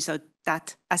convinced me, so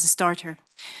that as a starter.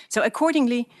 So according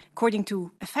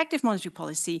to effective monetary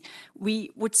policy, we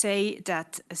would say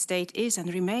that a state is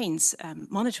and remains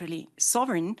monetarily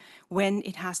sovereign when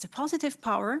it has the positive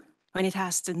power, when it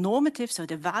has the normative, so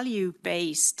the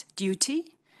value-based duty,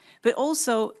 but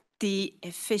also the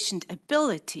efficient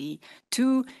ability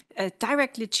to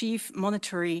directly achieve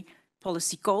monetary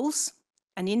policy goals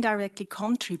and indirectly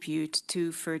contribute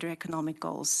to further economic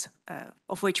goals,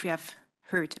 of which we have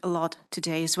heard a lot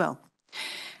today as well.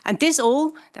 And this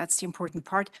all, that's the important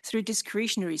part, through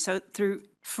discretionary, so through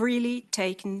freely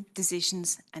taken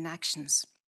decisions and actions.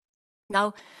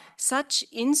 Now, such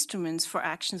instruments for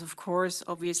actions, of course,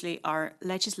 obviously are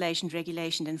legislation,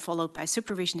 regulation, then followed by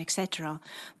supervision, etc.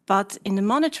 But in the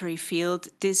monetary field,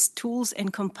 these tools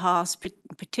encompass,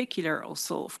 in particular,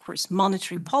 also, of course,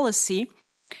 monetary policy,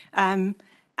 and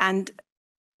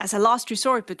as a last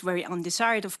resort, but very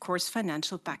undesired, of course,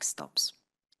 financial backstops.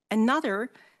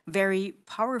 Another very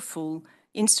powerful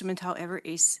instrument, however,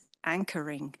 is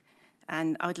anchoring.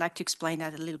 And I would like to explain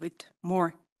that a little bit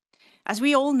more. As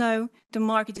we all know, the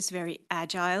market is very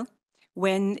agile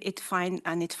when it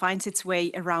finds its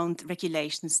way around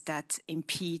regulations that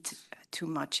impede too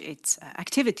much its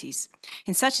activities.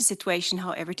 In such a situation,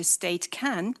 however, the state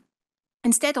can,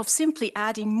 instead of simply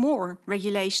adding more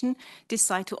regulation,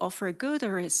 decide to offer a good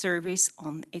or a service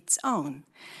on its own.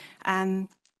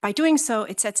 By doing so,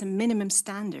 it sets a minimum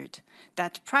standard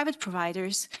that private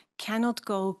providers cannot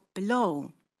go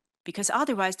below, because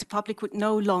otherwise the public would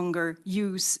no longer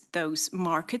use those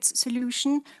markets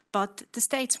solution, but the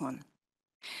state's one.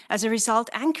 As a result,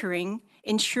 anchoring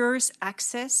ensures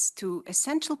access to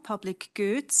essential public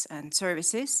goods and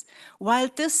services while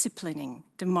disciplining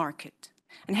the market.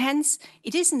 And hence,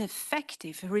 it is an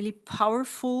effective, a really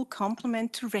powerful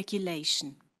complement to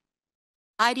regulation.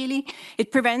 Ideally,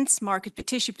 it prevents market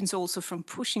participants also from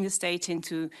pushing the state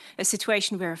into a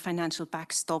situation where a financial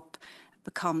backstop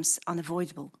becomes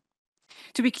unavoidable.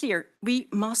 To be clear, we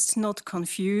must not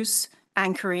confuse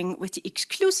anchoring with the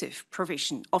exclusive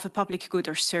provision of a public good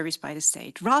or service by the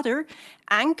state. Rather,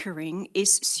 anchoring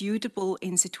is suitable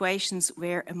in situations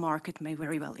where a market may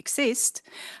very well exist,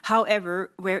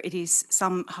 however, where it is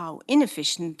somehow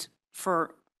inefficient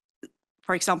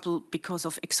for example, because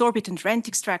of exorbitant rent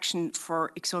extraction,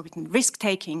 for exorbitant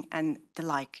risk-taking and the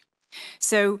like.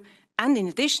 And in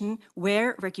addition,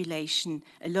 where regulation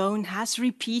alone has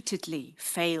repeatedly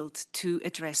failed to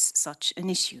address such an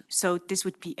issue. So this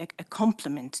would be a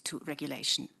complement to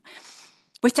regulation.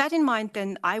 With that in mind,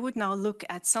 then I would now look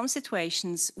at some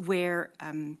situations where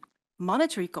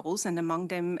monetary goals, and among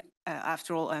them,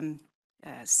 after all,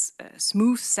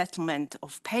 smooth settlement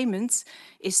of payments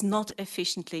is not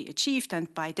efficiently achieved,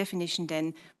 and by definition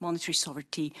then monetary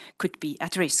sovereignty could be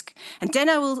at risk. And then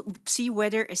I will see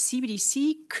whether a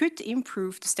CBDC could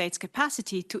improve the state's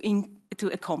capacity to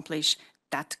accomplish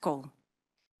that goal.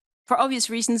 For obvious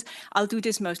reasons, I'll do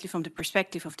this mostly from the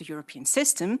perspective of the European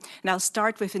system, and I'll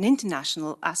start with an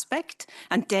international aspect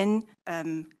and then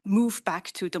move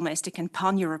back to domestic and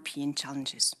pan-European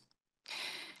challenges.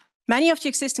 Many of the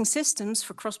existing systems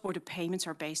for cross-border payments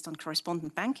are based on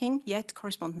correspondent banking, yet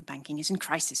correspondent banking is in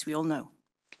crisis, we all know.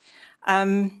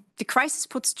 The crisis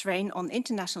puts strain on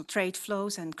international trade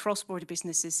flows and cross-border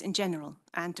businesses in general,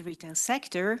 and the retail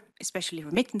sector, especially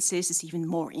remittances, is even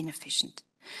more inefficient.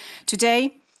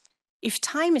 Today, if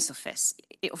time is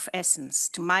of essence,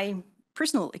 to my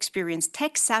personal experience,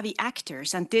 tech-savvy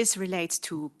actors, and this relates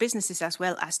to businesses as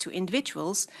well as to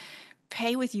individuals,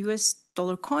 pay with US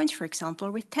dollar coins, for example,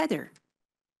 or with Tether.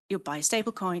 You buy a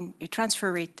stable coin, you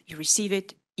transfer it, you receive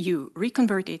it, you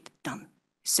reconvert it, done.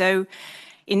 So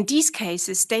in these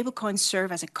cases, stable coins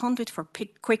serve as a conduit for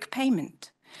quick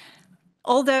payment.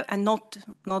 Although, and not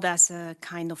as a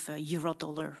kind of a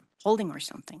euro-dollar holding or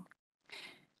something.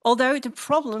 Although the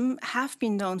problem have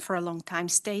been known for a long time,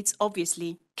 states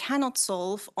obviously cannot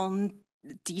solve on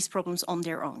these problems on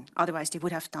their own. Otherwise, they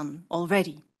would have done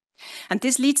already. And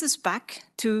this leads us back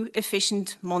to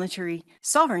efficient monetary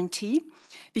sovereignty,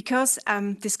 because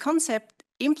this concept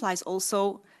implies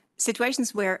also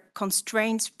situations where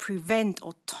constraints prevent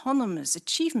autonomous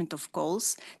achievement of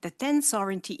goals, that then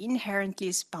sovereignty inherently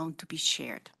is bound to be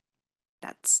shared.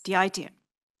 That's the idea.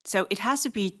 So it has to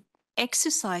be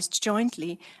exercised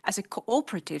jointly as a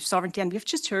cooperative sovereignty. And we've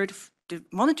just heard of the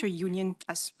monetary union,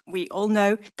 as we all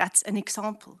know, that's an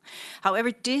example.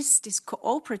 However, this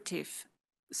cooperative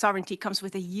sovereignty comes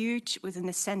with an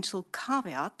essential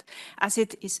caveat, as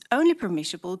it is only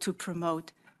permissible to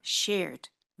promote shared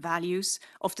values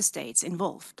of the states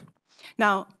involved.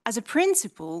 Now, as a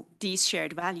principle, these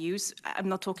shared values, I'm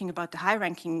not talking about the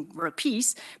high-ranking world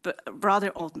peace, but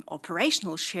rather on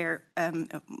operational shared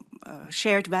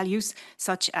values,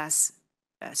 such as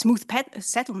smooth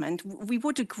settlement, we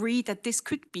would agree that this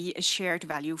could be a shared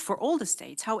value for all the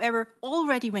states. However,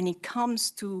 already when it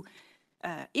comes to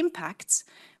impacts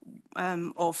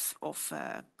of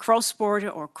cross-border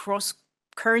or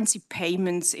cross-currency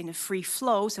payments in a free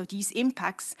flow, so these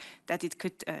impacts that it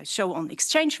could show on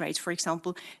exchange rates, for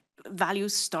example,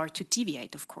 values start to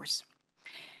deviate, of course.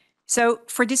 So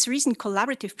for this reason,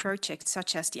 collaborative projects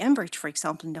such as the Enbridge, for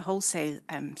example, in the wholesale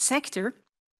sector,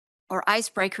 or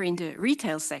icebreaker in the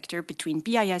retail sector between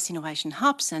BIS innovation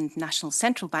hubs and national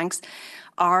central banks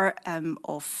are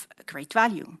of great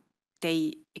value.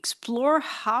 They explore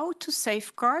how to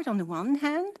safeguard, on the one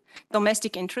hand,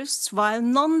 domestic interests, while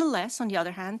nonetheless, on the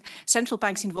other hand, central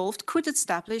banks involved could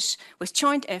establish with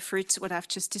joint efforts what I've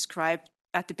just described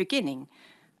at the beginning,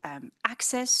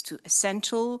 access to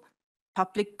essential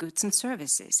public goods and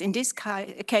services. In this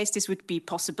case, this would be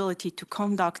possibility to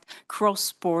conduct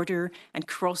cross-border and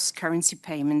cross-currency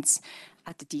payments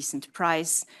at a decent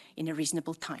price in a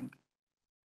reasonable time.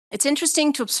 It's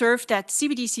interesting to observe that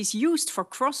CBDCs used for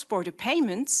cross-border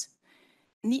payments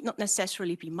need not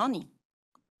necessarily be money.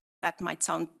 That might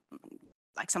sound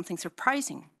like something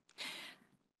surprising.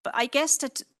 But I guess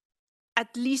that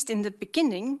at least in the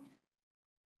beginning,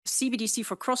 CBDC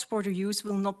for cross-border use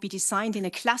will not be designed in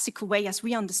a classical way as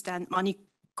we understand money,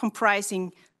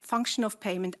 comprising function of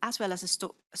payment as well as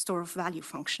a store of value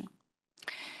function.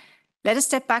 Let us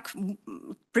step back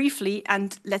briefly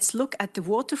and let's look at the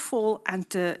waterfall and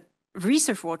the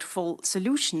reserve waterfall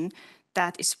solution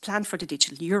that is planned for the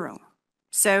digital euro.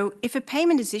 So if a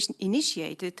payment is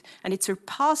initiated and it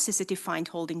surpasses a defined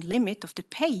holding limit of the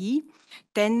payee,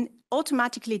 then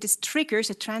automatically this triggers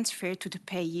a transfer to the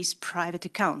payee's private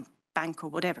account, bank or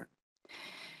whatever.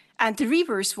 And the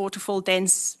reverse waterfall then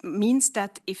means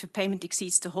that if a payment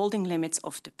exceeds the holding limits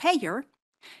of the payer,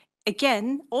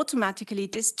 again, automatically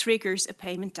this triggers a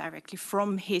payment directly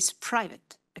from his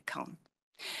private account.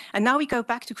 And now we go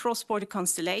back to cross-border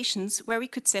constellations where we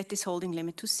could set this holding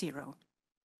limit to 0.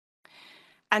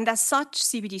 And as such,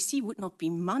 CBDC would not be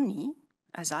money,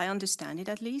 as I understand it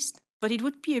at least, but it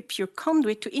would be a pure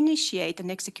conduit to initiate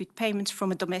and execute payments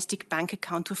from a domestic bank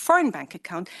account to a foreign bank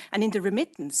account. And in the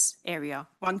remittance area,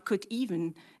 one could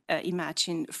even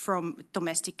imagine from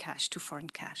domestic cash to foreign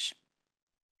cash.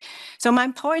 So my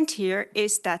point here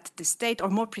is that the state, or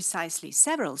more precisely,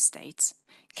 several states,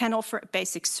 can offer a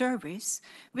basic service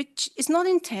which is not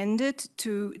intended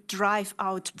to drive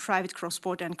out private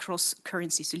cross-border and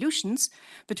cross-currency solutions,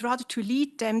 but rather to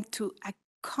lead them to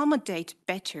accommodate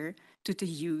better to the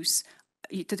user's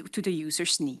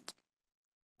need.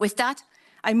 With that,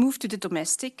 I move to the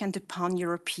domestic and the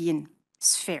pan-European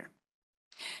sphere.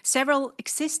 Several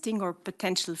existing or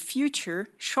potential future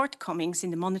shortcomings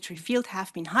in the monetary field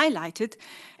have been highlighted,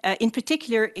 in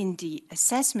particular in the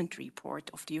assessment report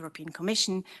of the European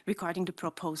Commission regarding the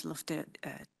proposal of the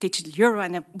digital euro,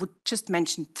 and I would just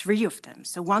mention 3 of them.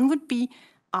 So one would be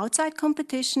outside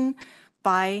competition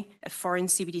by a foreign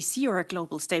CBDC or a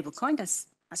global stablecoin, as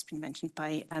has been mentioned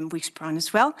by Wicks-Brown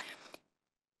as well,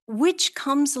 which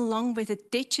comes along with a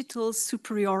digital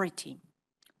superiority,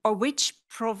 or which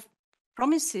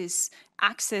promises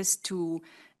access to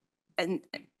a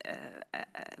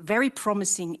very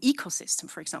promising ecosystem,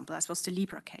 for example, as was the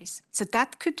Libra case. So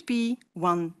that could be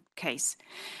one case.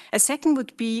 A second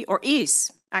would be, or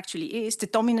is, the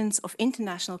dominance of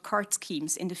international card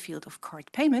schemes in the field of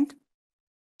card payment,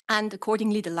 and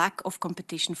accordingly the lack of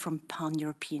competition from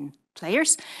pan-European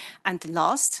players. And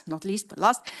last, not least, but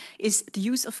last, is the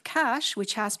use of cash,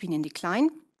 which has been in decline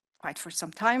quite for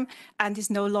some time, and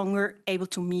is no longer able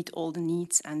to meet all the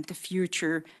needs and the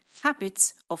future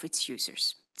habits of its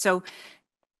users. So,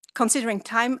 considering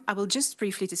time, I will just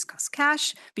briefly discuss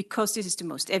cash, because this is the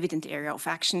most evident area of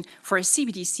action for a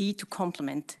CBDC to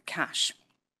complement cash.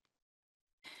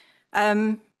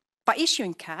 By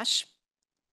issuing cash,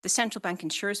 the central bank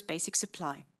ensures basic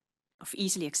supply of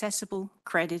easily accessible,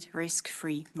 credit,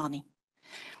 risk-free money.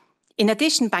 In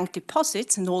addition, bank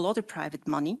deposits and all other private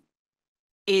money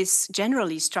is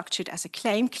generally structured as a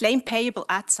claim payable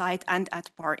at sight and at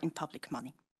par in public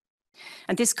money.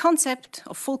 And this concept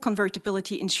of full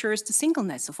convertibility ensures the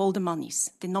singleness of all the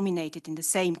monies denominated in the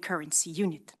same currency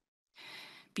unit,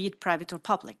 be it private or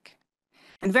public.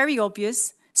 And very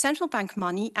obvious, central bank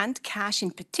money and cash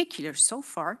in particular so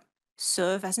far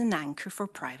serve as an anchor for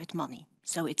private money.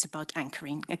 So it's about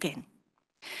anchoring again.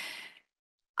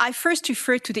 I first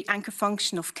referred to the anchor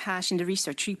function of cash in the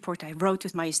research report I wrote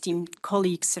with my esteemed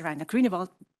colleagues Rainer Grünewald,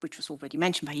 which was already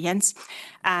mentioned by Jens,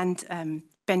 and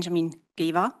Benjamin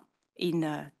Geva in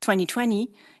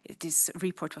 2020. This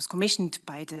report was commissioned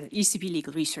by the ECB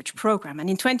Legal Research Program. And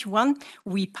in 2021,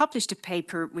 we published a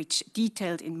paper which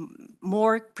detailed in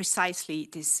more precisely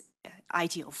this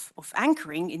idea of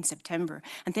anchoring in September.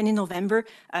 And then in November,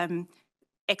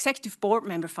 Executive Board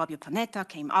member Fabio Panetta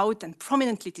came out and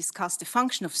prominently discussed the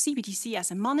function of CBDC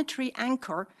as a monetary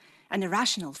anchor and a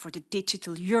rationale for the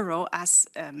digital euro as,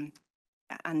 and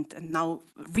now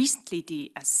recently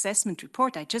the assessment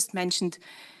report I just mentioned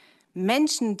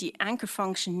the anchor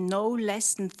function no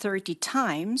less than 30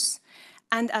 times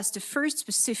and as the first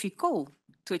specific goal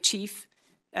to achieve,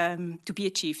 to be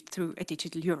achieved through a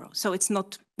digital euro. So it's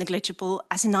not negligible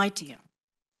as an idea.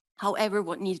 However,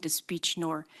 what neither the speech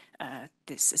nor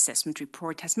this assessment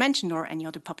report has mentioned, nor any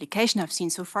other publication I've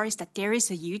seen so far, is that there is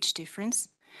a huge difference,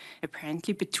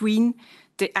 apparently, between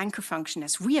the anchor function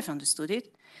as we have understood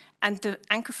it and the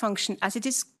anchor function as it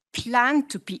is planned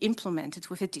to be implemented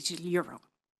with a digital euro.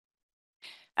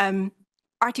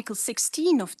 Article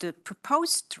 16 of the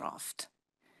proposed draft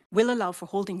will allow for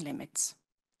holding limits,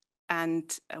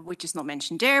 and which is not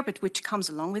mentioned there, but which comes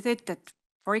along with it, that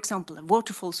for example, a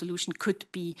waterfall solution could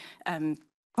be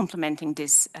complementing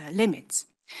these limits.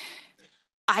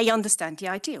 I understand the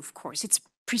idea, of course. It's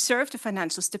preserve the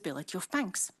financial stability of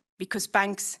banks, because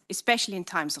banks, especially in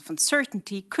times of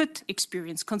uncertainty, could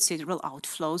experience considerable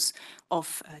outflows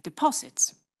of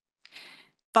deposits.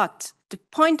 But the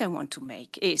point I want to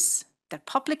make is that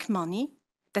public money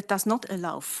that does not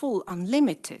allow full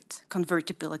unlimited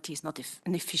convertibility is not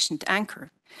an efficient anchor.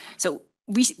 So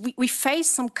we face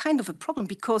some kind of a problem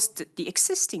because the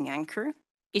existing anchor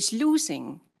is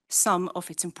losing some of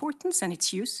its importance and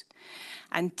its use.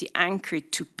 And the anchor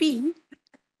to be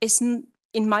is,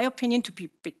 in my opinion, to be a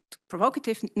bit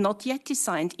provocative, not yet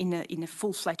designed in a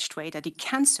full-fledged way that it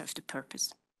can serve the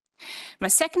purpose. My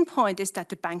second point is that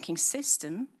the banking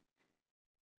system,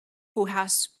 who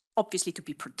has obviously to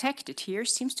be protected here,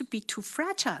 seems to be too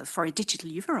fragile for a digital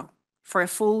euro, for a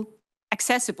full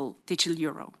accessible digital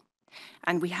euro.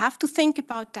 And we have to think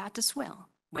about that as well,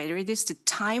 whether it is the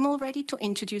time already to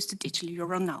introduce the digital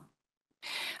euro now.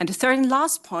 And the third and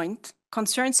last point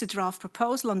concerns the draft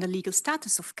proposal on the legal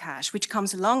status of cash, which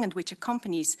comes along and which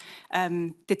accompanies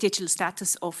the digital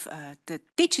status of the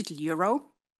digital euro,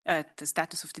 the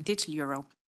status of the digital euro.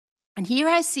 And here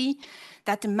I see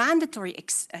that the mandatory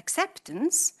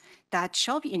acceptance that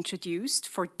shall be introduced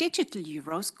for digital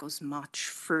euros goes much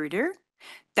further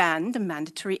than the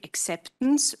mandatory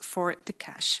acceptance for the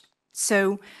cash.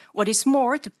 So what is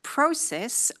more, the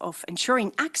process of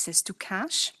ensuring access to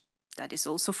cash, that is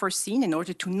also foreseen in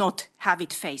order to not have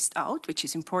it phased out, which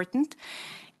is important,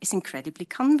 is incredibly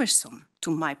cumbersome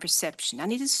to my perception,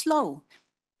 and it is slow.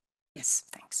 Yes,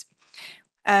 thanks.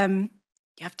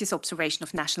 You have this observation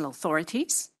of national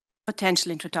authorities,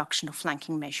 potential introduction of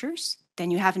flanking measures.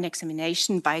 Then you have an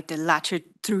examination by the latter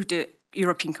through the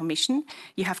European Commission.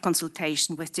 You have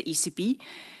consultation with the ECB.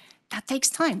 That takes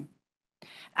time.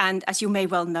 And as you may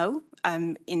well know,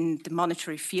 in the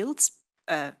monetary fields,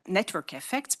 network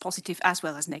effects, positive as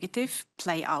well as negative,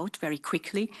 play out very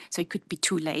quickly. So it could be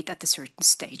too late at a certain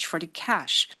stage for the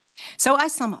cash. So I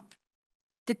sum up.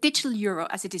 The digital euro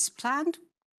as it is planned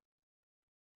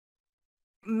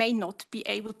may not be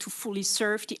able to fully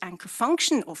serve the anchor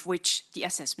function of which the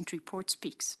assessment report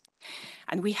speaks.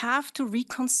 And we have to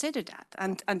reconsider that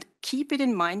and keep it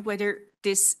in mind whether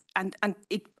this, and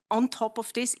it, on top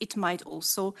of this, it might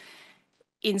also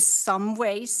in some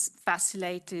ways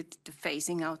facilitated the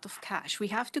phasing out of cash. We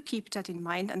have to keep that in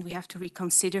mind, and we have to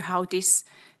reconsider how this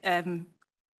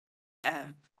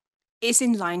is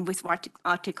in line with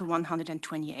Article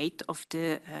 128 of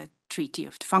the Treaty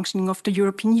of the Functioning of the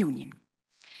European Union.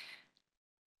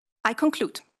 I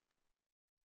conclude.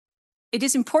 It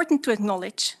is important to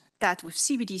acknowledge that with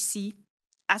CBDC,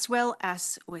 as well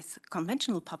as with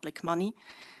conventional public money,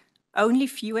 only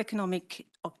few economic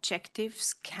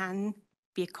objectives can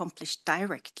be accomplished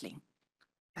directly.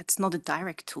 That's not a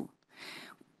direct tool.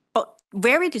 But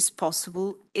where it is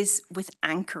possible is with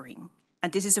anchoring.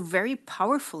 And this is a very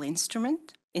powerful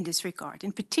instrument in this regard.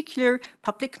 In particular,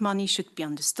 public money should be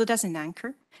understood as an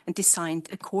anchor and designed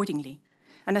accordingly.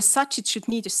 And as such, it should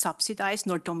neither subsidize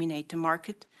nor dominate the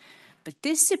market, but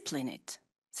discipline it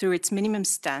through its minimum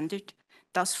standard,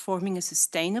 thus forming a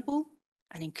sustainable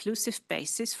and inclusive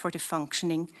basis for the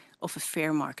functioning of a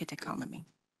fair market economy.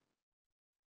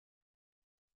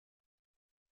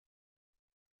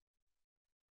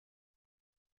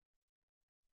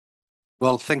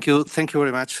 Well, thank you. Thank you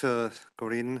very much,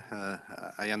 Corinne.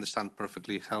 I understand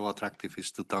perfectly how attractive it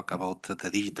is to talk about the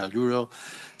digital euro,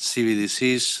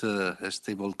 CBDCs,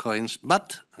 stable coins,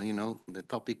 but, you know, the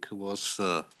topic was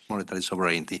monetary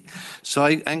sovereignty. So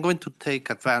I'm going to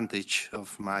take advantage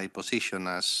of my position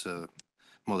as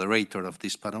moderator of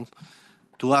this panel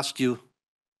to ask you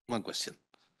one question.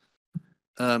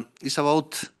 It's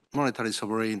about monetary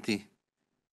sovereignty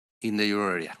in the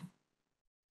euro area.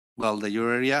 Well, the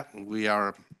euro area, we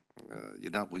are,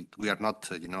 we are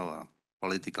not, a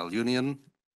political union.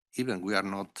 Even we are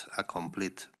not a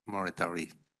complete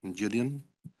monetary union.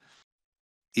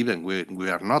 Even we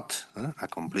are not a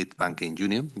complete banking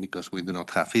union because we do not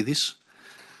have FIDIs.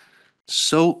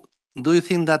 So do you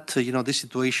think that, this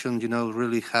situation,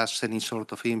 really has any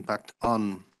sort of impact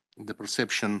on the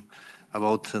perception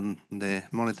about the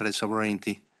monetary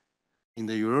sovereignty in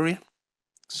the euro area?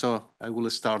 So I will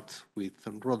start with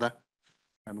Rhoda,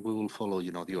 and we will follow,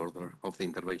 the order of the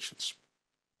interventions.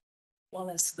 Well,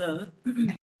 as the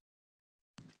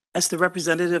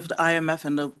representative of the IMF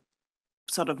and the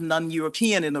sort of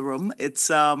non-European in the room, it's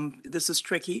this is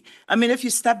tricky. I mean, if you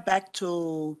step back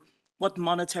to what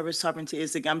monetary sovereignty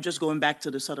is, again, I'm just going back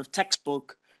to the sort of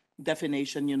textbook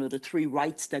definition, the three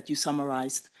rights that you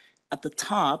summarized at the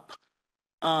top.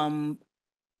 Again,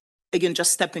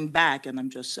 just stepping back, and I'm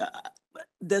just,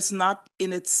 there's not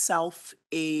in itself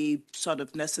a sort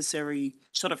of necessary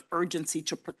sort of urgency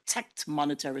to protect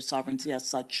monetary sovereignty as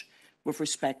such with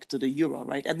respect to the euro,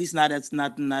 right? At least not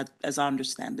as I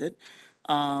understand it.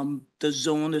 The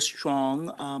zone is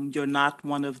strong. You're not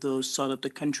one of those sort of the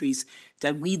countries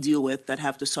that we deal with that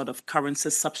have the sort of currency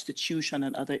substitution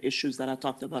and other issues that I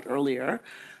talked about earlier.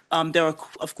 There are,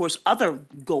 of course, other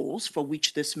goals for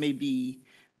which this may be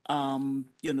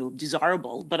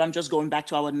desirable, but I'm just going back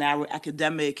to our narrow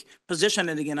academic position.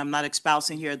 And again, I'm not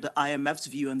espousing here the IMF's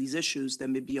view on these issues. There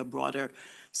may be a broader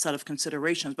set of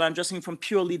considerations, but I'm just saying from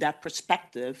purely that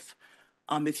perspective,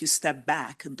 if you step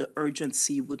back, the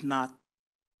urgency would not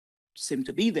seem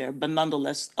to be there. But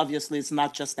nonetheless, obviously, it's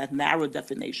not just that narrow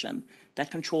definition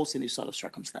that controls any sort of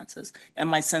circumstances. And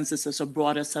my sense is there's a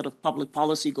broader set of public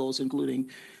policy goals, including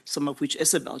some of which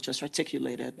Isabel just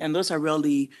articulated. And those are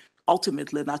really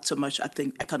ultimately not so much, I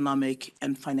think, economic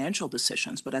and financial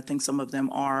decisions, but I think some of them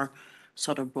are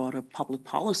sort of broader public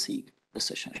policy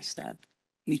decisions that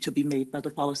need to be made by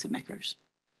the policymakers.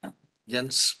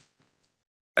 Jens?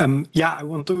 Yeah, I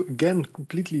want to again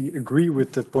completely agree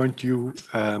with the point you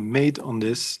made on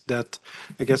this, that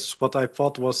I guess what I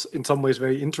thought was in some ways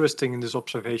very interesting in this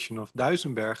observation of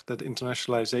Duisenberg, that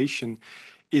internationalization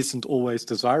isn't always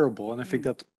desirable. And I think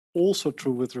that also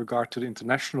true with regard to the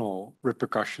international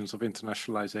repercussions of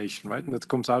internationalization, right? And that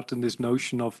comes out in this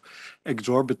notion of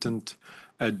exorbitant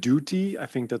duty. I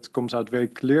think that comes out very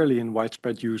clearly in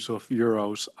widespread use of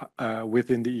euros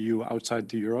within the EU, outside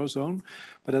the Eurozone.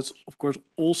 But that's, of course,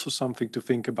 also something to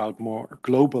think about more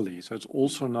globally. So it's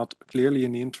also not clearly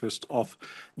in the interest of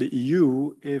the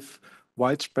EU if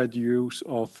widespread use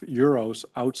of euros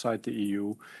outside the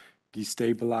EU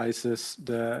destabilizes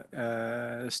the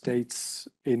states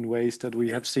in ways that we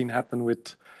have seen happen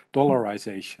with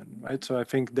dollarization, right? So I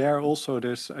think there also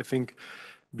there's, I think,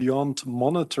 beyond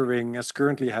monitoring, as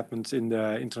currently happens in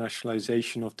the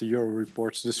internationalization of the euro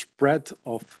reports, the spread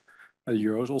of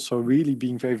euros, also really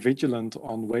being very vigilant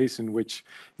on ways in which,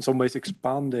 in some ways,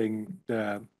 expanding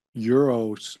the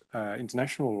euro's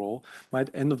international role might,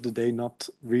 end of the day, not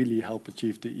really help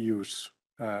achieve the EU's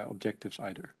objectives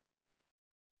either.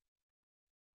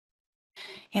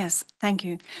 Yes, thank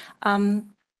you.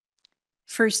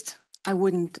 First, I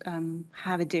wouldn't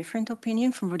have a different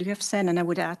opinion from what you have said, and I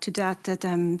would add to that that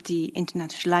the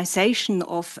internationalization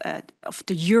of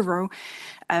the euro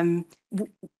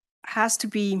has to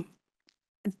be.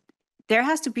 There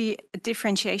has to be a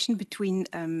differentiation between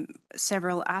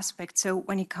several aspects. So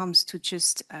when it comes to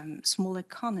just small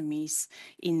economies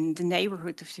in the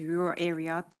neighborhood of the euro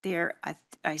area, there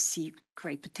I see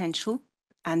great potential.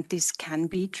 And this can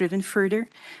be driven further,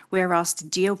 whereas the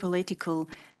geopolitical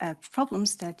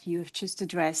problems that you have just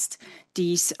addressed,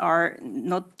 these are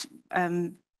not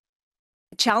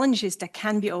challenges that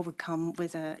can be overcome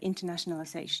with an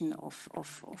internationalization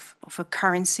of a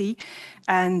currency.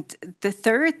 And the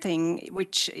third thing,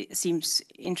 which seems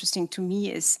interesting to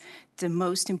me, is the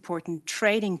most important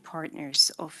trading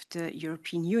partners of the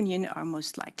European Union are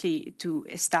most likely to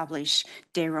establish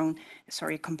their own,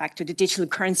 sorry, come back to the digital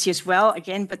currency as well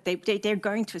again, but they're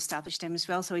going to establish them as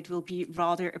well. So it will be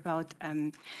rather about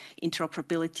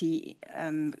interoperability,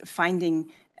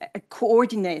 finding a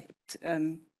coordinate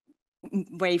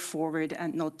way forward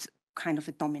and not kind of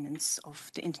a dominance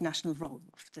of the international role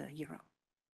of the euro.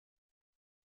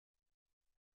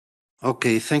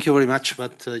 Okay, thank you very much.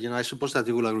 But, I suppose that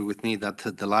you will agree with me that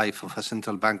the life of a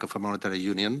central bank of a monetary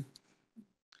union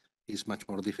is much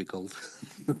more difficult.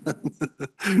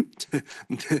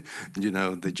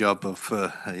 The job of,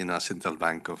 a central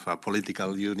bank of a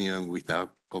political union with a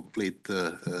complete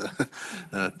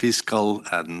fiscal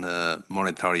and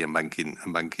monetary and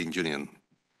banking union.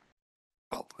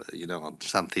 Well,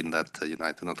 something that,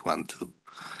 I do not want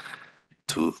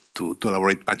to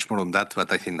elaborate much more on that,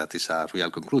 but I think that is a real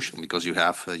conclusion because you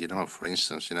have, for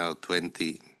instance,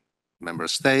 20 member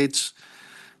states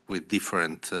with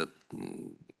different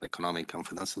economic and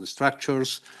financial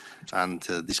structures, and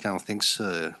these kind of things.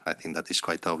 I think that is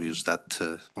quite obvious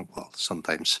that,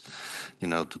 sometimes,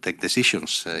 to take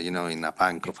decisions, in a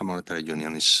bank of a monetary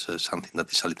union is something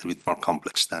that is a little bit more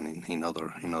complex than in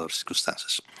other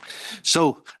circumstances.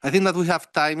 So I think that we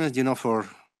have time, for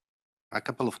a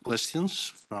couple of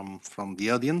questions from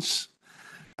the audience.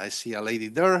 I see a lady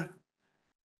there.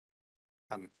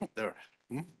 And there.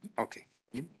 Okay.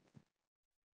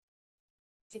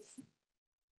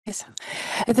 Yes,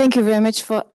 thank you very much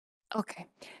for,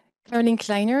 Caroline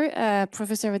Kleiner,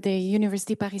 professor at the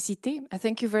University Paris-Cité.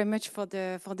 Thank you very much for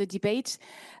the debate,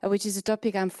 which is a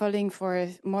topic I'm following for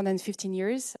more than 15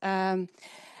 years.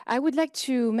 I would like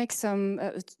to make some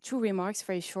two remarks,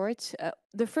 very short.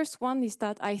 The first one is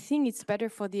that I think it's better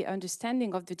for the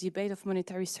understanding of the debate of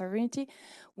monetary sovereignty,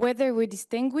 whether we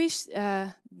distinguish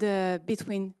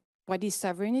between what is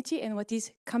sovereignty and what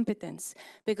is competence.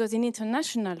 Because in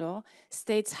international law,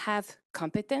 states have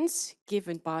competence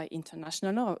given by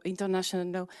international law. International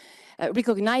law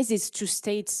recognizes to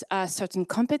states a certain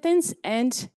competence,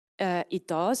 and it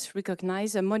does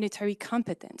recognize a monetary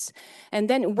competence. And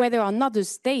then whether or not the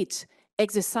state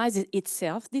exercises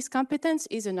itself this competence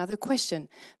is another question.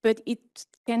 But it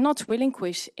cannot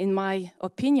relinquish, in my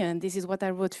opinion, this is what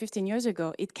I wrote 15 years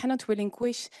ago, it cannot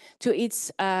relinquish to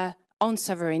its own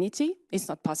sovereignty. It's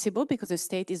not possible because a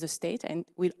state is a state and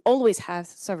will always have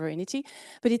sovereignty,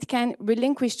 but it can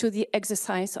relinquish to the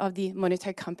exercise of the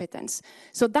monetary competence.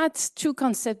 So that's two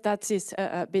concepts that is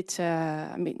a bit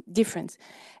different.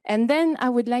 And then I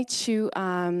would like to,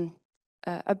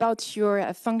 about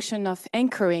your function of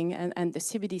anchoring and the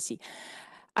CBDC.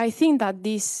 I think that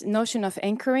this notion of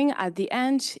anchoring at the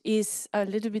end is a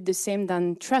little bit the same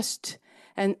than trust.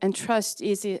 And trust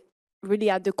is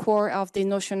really at the core of the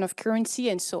notion of currency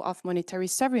and so of monetary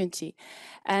sovereignty.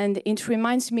 And it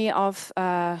reminds me of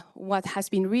what has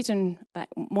been written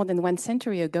more than 1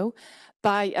 century ago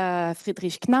by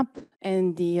Friedrich Knapp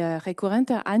and the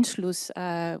Rekurrenter Anschluss,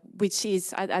 which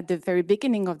is at the very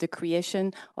beginning of the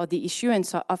creation or the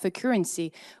issuance of a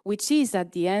currency, which is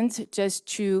at the end just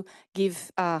to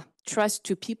give trust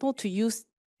to people to use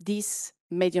this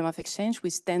medium of exchange,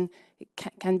 which then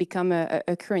can become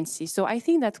a currency. So I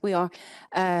think that we are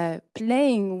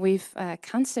playing with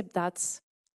concepts that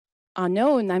are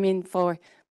known, for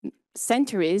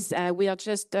centuries. We are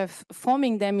just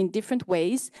forming them in different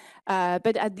ways.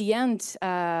 But at the end,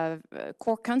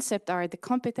 core concepts are the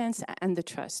competence and the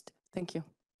trust. Thank you.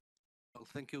 Well,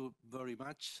 thank you very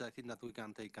much. I think that we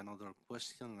can take another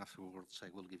question. Afterwards, I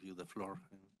will give you the floor.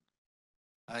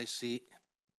 I see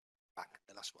back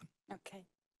the last one. Okay.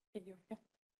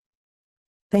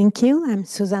 Thank you. I'm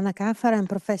Susanna Caffara. I'm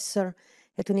professor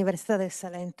at Università del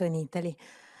Salento in Italy.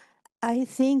 I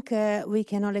think we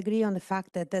can all agree on the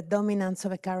fact that the dominance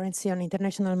of a currency on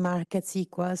international markets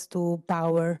equals to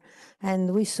power.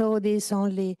 And we saw this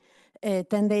only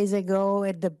 10 days ago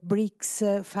at the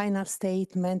BRICS final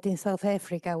statement in South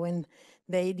Africa, when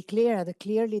they declared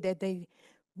clearly that they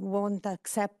won't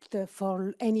accept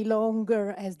for any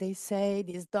longer, as they say,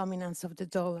 this dominance of the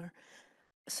dollar.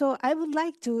 So I would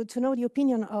like to know the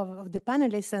opinion of the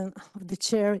panelists and of the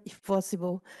chair, if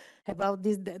possible, about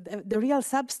this, the real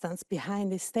substance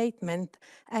behind this statement,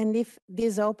 and if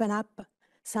this open up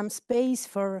some space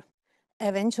for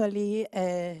eventually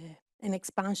an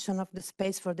expansion of the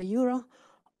space for the euro,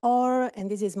 or, and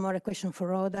this is more a question for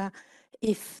Rhoda,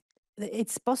 if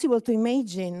it's possible to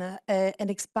imagine an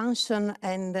expansion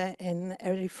and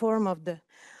a reform of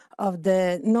of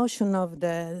the notion of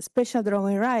the special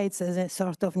drawing rights as a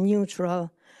sort of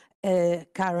neutral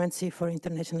currency for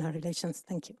international relations.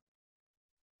 Thank you.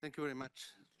 Thank you very much,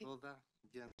 Rhoda,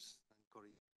 Jens, and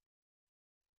Cory.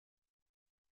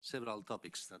 Several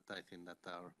topics that I think that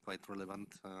are quite relevant.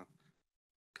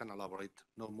 Can elaborate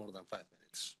no more than 5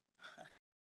 minutes.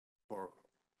 For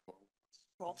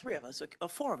all three of us, or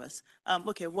four of us.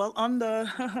 Okay, well, on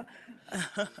the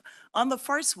on the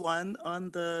first one,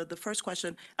 on the first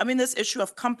question, I mean, this issue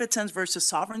of competence versus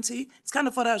sovereignty, it's kind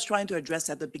of what I was trying to address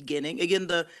at the beginning. Again,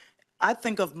 I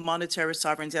think of monetary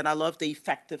sovereignty, and I love the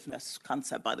effectiveness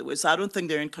concept, by the way, so I don't think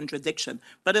they're in contradiction,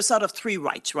 but it's sort of three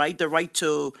rights, right? The right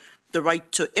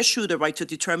to issue, the right to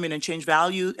determine and change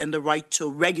value, and the right to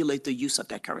regulate the use of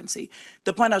that currency.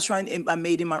 The point I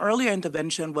made in my earlier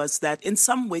intervention was that in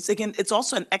some ways, again, it's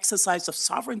also an exercise of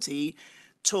sovereignty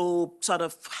to sort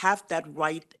of have that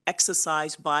right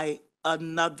exercised by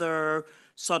another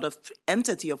sort of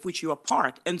entity of which you are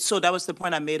part. And so that was the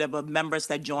point I made about members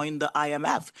that joined the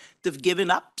IMF. They've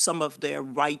given up some of their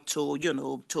right to,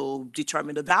 to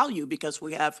determine the value because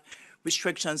we have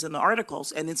restrictions in the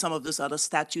articles and in some of these other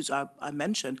statutes I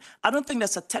mentioned. I don't think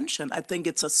that's a tension. I think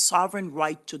it's a sovereign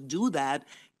right to do that.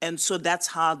 And so that's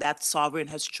how that sovereign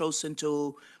has chosen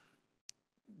to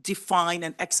define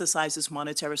and exercise its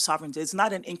monetary sovereignty. It's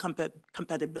not an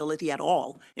incompatibility at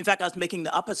all. In fact, I was making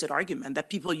the opposite argument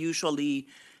that people usually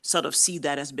sort of see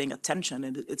that as being a tension,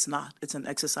 and it's not. It's an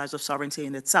exercise of sovereignty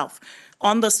in itself.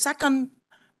 On the second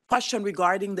question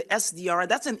regarding the SDR,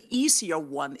 that's an easier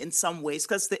one in some ways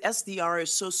because the SDR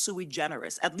is so sui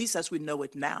generis, at least as we know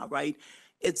it now, right?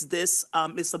 It's this,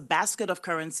 it's a basket of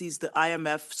currencies. The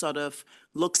IMF sort of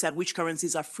looks at which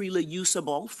currencies are freely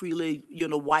usable, freely,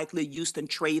 widely used and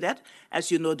traded. As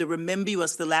you know, the renminbi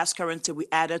was the last currency we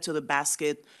added to the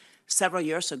basket several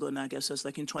years ago now, I guess it was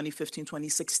like in 2015,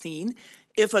 2016.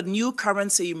 If a new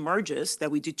currency emerges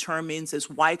that we determine is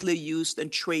widely used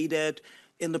and traded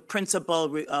in the principal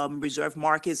reserve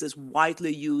markets, is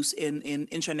widely used in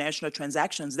international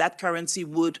transactions, that currency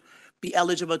would be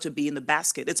eligible to be in the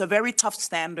basket. It's a very tough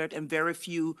standard and very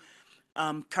few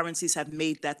currencies have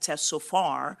made that test so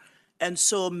far. And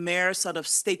so mere sort of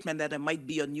statement that it might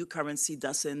be a new currency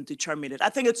doesn't determine it. I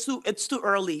think it's too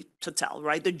early to tell,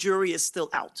 right? The jury is still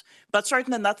out. But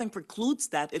certainly nothing precludes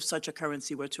that if such a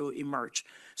currency were to emerge.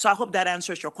 So I hope that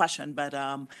answers your question, but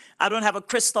I don't have a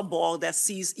crystal ball that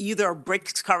sees either a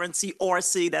BRICS currency or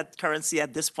see that currency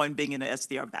at this point being in an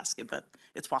SDR basket, but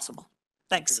it's possible.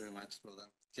 Thanks. Thank you very much, Rhoda.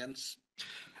 Jens?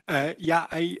 Yeah,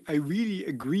 I really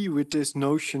agree with this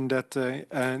notion that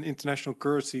an international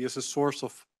currency is a source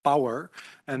of power.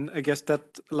 And I guess that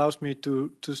allows me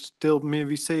to still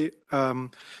maybe say a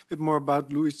bit more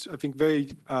about Louis', I think,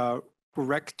 very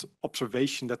correct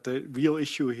observation that the real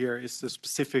issue here is the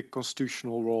specific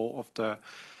constitutional role of the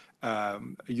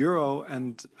euro.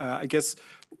 And I guess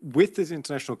with this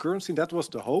international currency, that was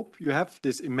the hope. You have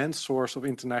this immense source of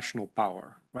international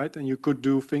power, right? And you could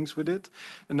do things with it.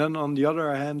 And then on the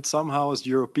other hand, somehow as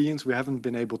Europeans, we haven't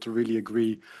been able to really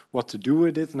agree what to do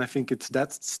with it. And I think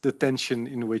that's the tension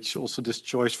in which also this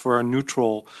choice for a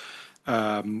neutral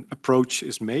approach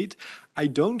is made. I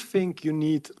don't think you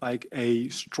need like a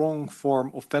strong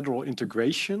form of federal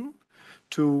integration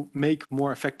to make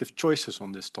more effective choices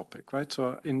on this topic, right?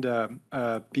 So in the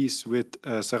piece with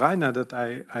Saraina that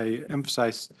I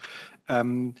emphasized,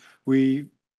 we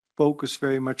focus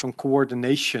very much on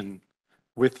coordination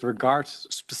with regards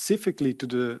specifically to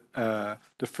the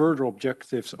further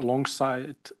objectives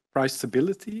alongside price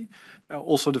stability,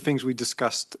 also the things we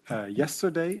discussed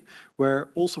yesterday, where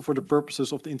also for the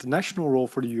purposes of the international role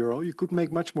for the euro, you could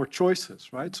make much more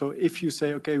choices, right? So if you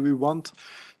say, okay, we want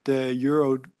the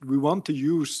euro, we want to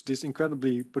use this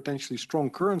incredibly potentially strong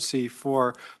currency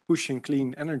for pushing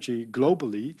clean energy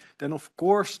globally, then of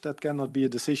course that cannot be a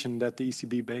decision that the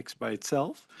ECB makes by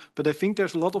itself. But I think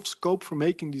there's a lot of scope for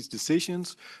making these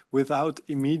decisions without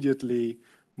immediately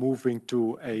moving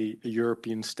to a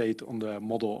European state on the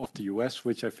model of the US,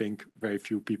 which I think very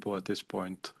few people at this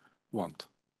point want.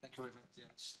 Thank you very much,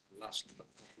 Jens. Last but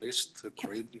not least,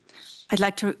 Cory. I'd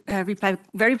like to reply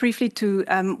very briefly to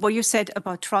what you said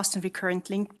about trust and recurrent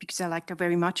link, because I like that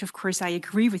very much. Of course, I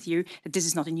agree with you that this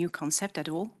is not a new concept at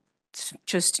all. It's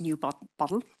just a new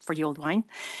bottle for the old wine.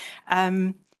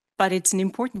 But it's an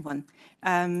important one.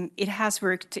 It has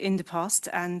worked in the past,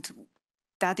 and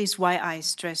that is why I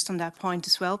stressed on that point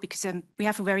as well, because we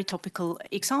have a very topical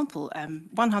example.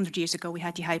 100 years ago, we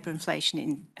had the hyperinflation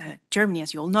in Germany,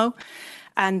 as you all know,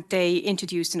 and they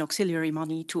introduced an auxiliary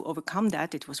money to overcome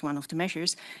that. It was one of the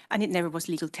measures, and it never was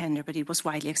legal tender, but it was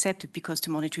widely accepted because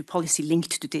the monetary policy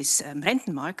linked to this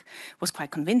Rentenmark was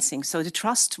quite convincing. So the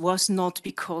trust was not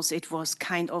because it was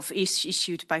kind of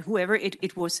issued by whoever,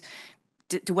 it was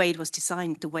the way it was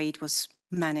designed, the way it was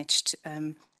managed.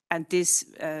 And this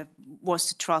was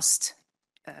the trust,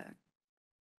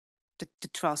 the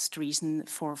trust reason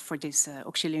for this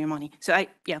auxiliary money. So I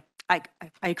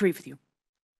agree with you.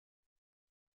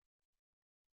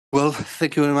 Well,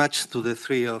 thank you very much to the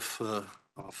three of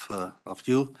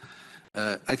you.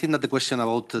 I think that the question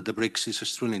about the BRICS is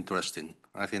extremely interesting.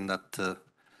 I think that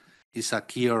is a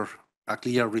clear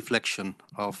reflection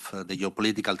of the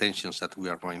geopolitical tensions that we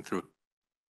are going through.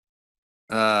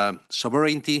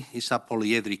 Sovereignty is a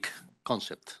polyhedric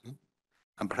concept,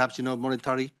 and perhaps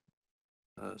monetary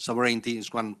sovereignty is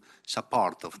a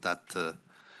part of that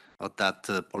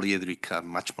polyhedric,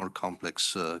 much more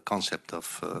complex concept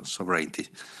of sovereignty,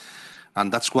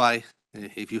 and that's why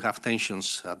if you have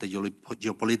tensions at the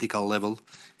geopolitical level,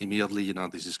 immediately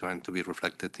this is going to be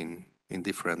reflected in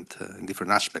different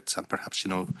aspects, and perhaps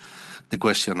the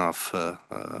question of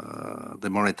the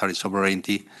monetary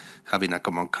sovereignty, having a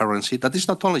common currency. That is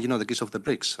not only the case of the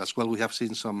BRICS as well. We have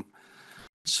seen some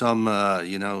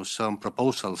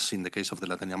proposals in the case of the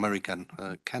Latin American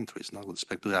countries with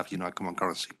respect to have a common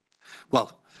currency.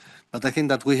 Well, but I think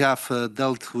that we have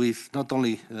dealt with not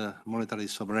only monetary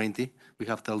sovereignty, we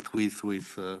have dealt with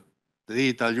the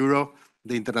digital euro,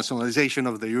 the internationalization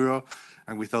of the euro,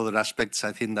 and with other aspects.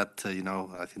 I think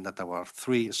that our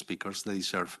three speakers, they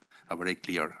deserve a very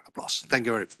clear applause. Thank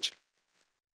you very much.